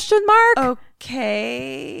hope, ?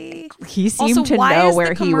 Okay. He seemed also, to know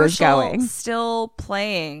where he was going. Still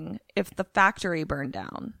playing if the factory burned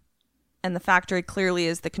down, and the factory clearly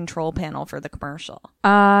is the control panel for the commercial.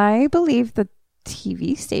 I believe the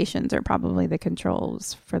TV stations are probably the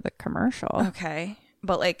controls for the commercial. Okay.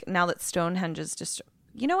 But like now that Stonehenge is just,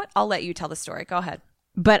 you know what? I'll let you tell the story. Go ahead.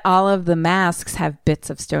 But all of the masks have bits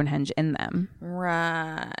of Stonehenge in them.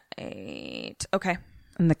 Right. Okay.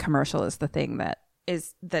 And the commercial is the thing that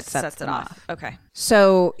sets it off. Okay.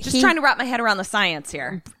 So just trying to wrap my head around the science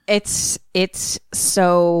here. It's just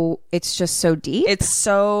so deep. It's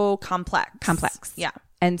so complex. Yeah.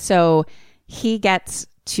 And so he gets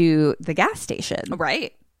to the gas station.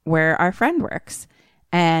 Right. Where our friend works.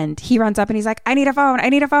 And he runs up and he's like, I need a phone.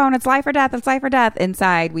 It's life or death.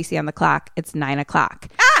 Inside, we see on the clock, it's 9:00.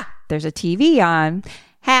 There's a TV on.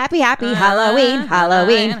 Happy Halloween,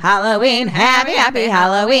 happy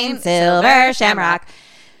Halloween, Silver Shamrock.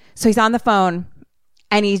 So he's on the phone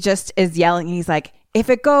and he just is yelling. He's like, if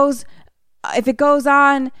it goes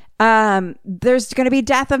on, there's going to be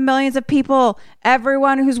death of millions of people.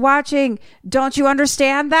 Everyone who's watching, don't you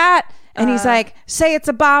understand that? And he's like, say it's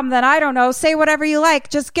a bomb, then I don't know. Say whatever you like.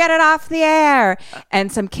 Just get it off the air.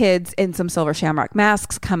 And some kids in some Silver Shamrock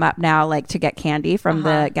masks come up now, like to get candy from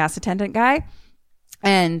the gas attendant guy.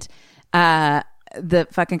 And the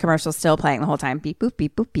fucking commercial's still playing the whole time. Beep, boop,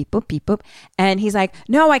 beep, boop, beep, boop, beep, boop. And he's like,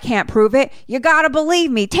 no, I can't prove it. You got to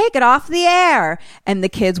believe me. Take it off the air. And the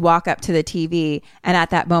kids walk up to the TV. And at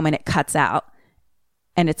that moment, it cuts out.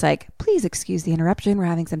 And it's like, please excuse the interruption. We're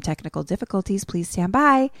having some technical difficulties. Please stand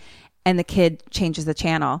by. And the kid changes the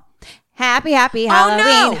channel. Happy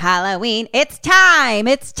Halloween, Halloween. It's time.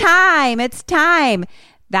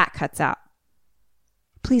 That cuts out.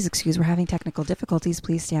 Please excuse, we're having technical difficulties.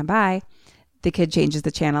 Please stand by. The kid changes the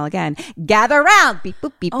channel again. Gather round. Beep,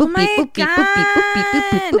 boop, beep, boop, beep, boop, beep, boop, beep, boop, beep,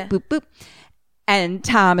 boop, beep, boop, boop, boop. And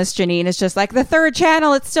Thomas Jeanine is just like, the third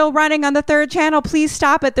channel, it's still running on the third channel. Please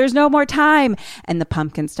stop it. There's no more time. And the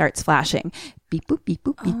pumpkin starts flashing. Beep, boop, beep,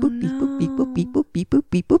 boop, beep, boop, beep, boop, beep, boop, beep, boop, beep, boop,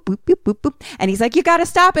 beep, boop, boop, boop, boop, boop. And he's like, you got to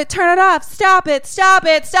stop it. Turn it off. Stop it.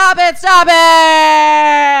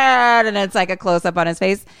 And it's like a close up on his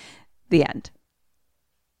face. The end.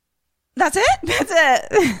 That's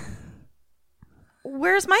it?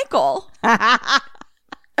 Where's Michael?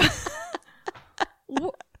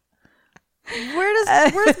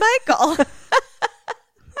 Where's Michael?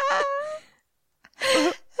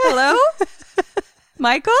 Hello?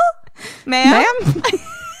 Michael? Ma'am?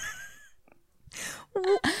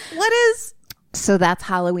 What is... So that's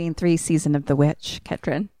Halloween 3 Season of the Witch,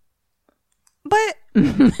 Ketrin. But...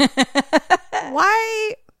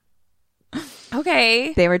 why...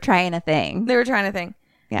 Okay. They were trying a thing.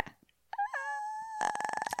 Yeah.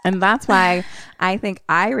 And that's why I think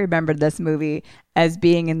I remembered this movie as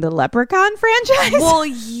being in the Leprechaun franchise. Well,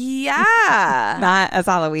 yeah. Not as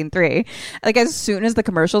Halloween 3. Like, as soon as the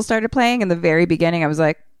commercial started playing in the very beginning, I was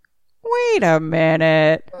like, wait a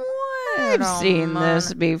minute. I've seen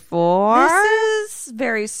this before. This is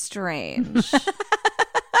very strange.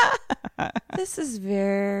 This is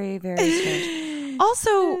very, very strange.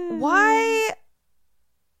 Also, why...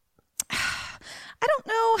 I don't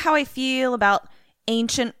know how I feel about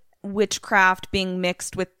ancient witchcraft being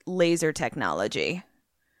mixed with laser technology.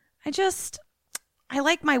 I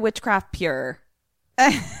like my witchcraft pure.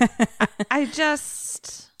 I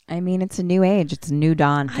mean, it's a new age. It's a new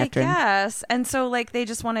dawn, Ketrin. I guess. And so, like, they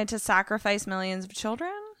just wanted to sacrifice millions of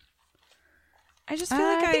children? I just feel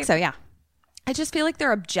like I think so, yeah. I just feel like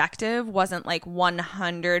their objective wasn't, like,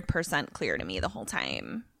 100% clear to me the whole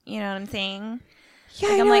time. You know what I'm saying? Yeah,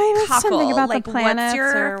 like, I'm like, something about like, the planets what's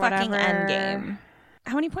your or fucking whatever. end game?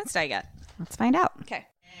 How many points did I get? Let's find out. Okay.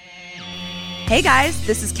 Hey guys,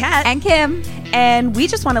 this is Kat And Kim. and we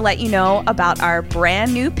just want to let you know about our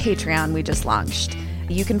brand new Patreon we just launched.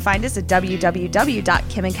 You can find us at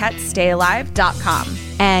www.kimandkatstayalive.com.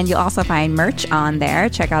 And you'll also find merch on there.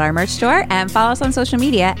 Check out our merch store and follow us on social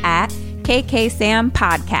media at KKSam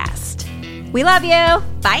Podcast. We love you.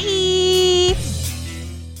 Bye.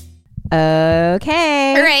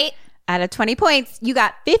 Okay. All right. Out of 20 points, you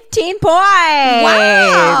got 15 points.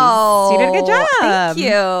 Wow. You did a good job. Thank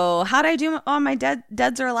you. How'd I do on my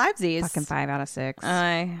deads or alivesies? Fucking 5 out of 6.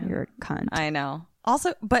 You're You're a cunt. I know.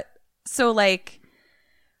 Also, but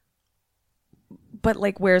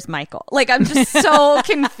where's Michael? Like, I'm just so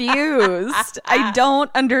confused.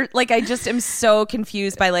 I just am so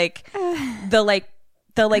confused by the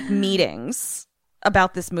meetings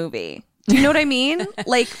about this movie. Do you know what I mean?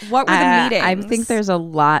 Like, what were the meetings? I think there's a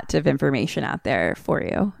lot of information out there for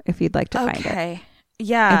you if you'd like to find it. Okay.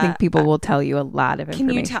 Yeah. I think people will tell you a lot of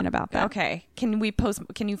information about that. Okay. Can you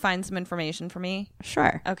find some information for me?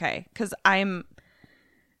 Sure. Okay. Because I'm...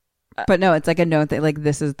 But no, it's like a note that like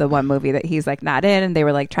this is the one movie that he's like not in, and they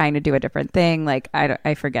were like trying to do a different thing. Like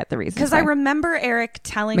I forget the reason. Because I remember Eric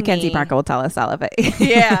telling Mackenzie me... Parker will tell us all of it.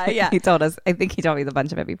 Yeah. He told us. I think he told me a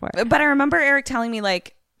bunch of it before. But I remember Eric telling me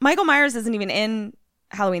like, Michael Myers isn't even in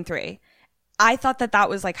Halloween 3. I thought that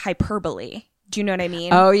was like hyperbole. Do you know what I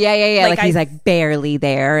mean? Oh yeah. Like he's like barely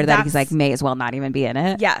there. That he's like may as well not even be in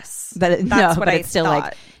it. Yes. But it's still thought.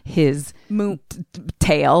 like his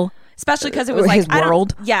tale. Especially because it was like his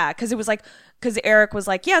world. Yeah, because it was like Eric was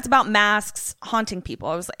like, yeah, it's about masks haunting people.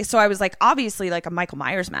 I was like, obviously like a Michael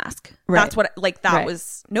Myers mask. Right. That's what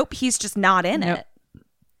was. Nope, he's just not in it.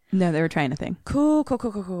 No, they were trying a thing. Cool.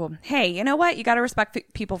 Hey, you know what? You got to respect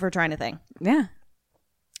people for trying a thing. Yeah.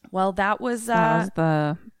 Well, that was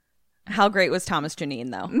the how great was Thomas Jeanine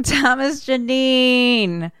though? Thomas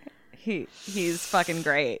Jeanine. He's fucking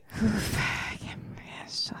great.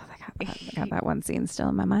 I got that one scene still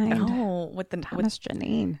in my mind. Oh, with Thomas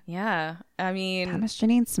Jeanine. Yeah, I mean Thomas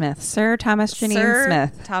Jeanine Smith, Sir Thomas Jeanine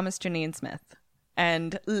Smith, Thomas Jeanine Smith,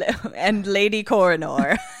 and Lady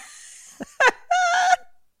Coroner.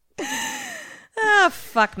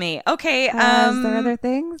 Fuck me. Okay. Is there other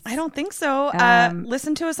things? I don't think so.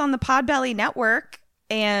 Listen to us on the Podbelly Network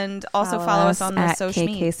and also follow us on the social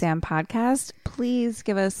media. KKSam Podcast. Please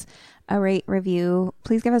give us a rate review.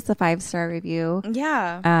 Please give us a 5-star review.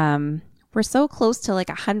 Yeah. We're so close to like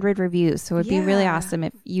 100 reviews, so it'd be really awesome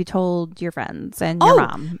if you told your friends and your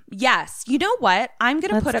mom. Yes. You know what? I'm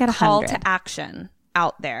going to put a call 100. to action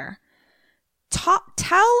out there.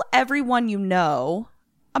 Tell everyone you know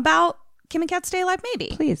about Kim and Kat Stay Alive, maybe.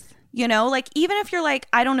 Please. You know, like, even if you're like,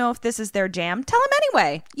 I don't know if this is their jam, tell them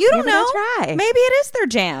anyway. You don't know. Try. Maybe it is their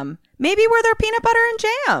jam. Maybe we're their peanut butter and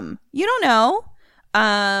jam. You don't know.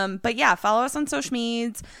 But yeah, follow us on social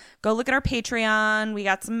medias. Go look at our Patreon. We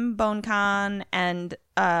got some BoneCon and,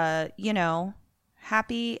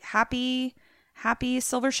 happy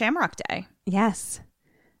Silver Shamrock Day. Yes.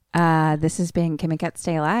 This has been Kim and Kat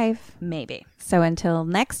Stay Alive. Maybe. So until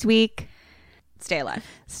next week, stay alive.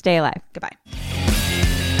 Stay alive. Goodbye.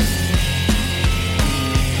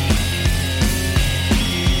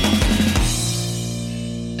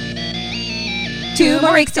 Two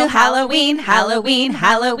more weeks till Halloween, Halloween,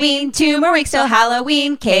 Halloween. 2 more weeks till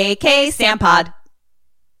Halloween. KKSam Pod.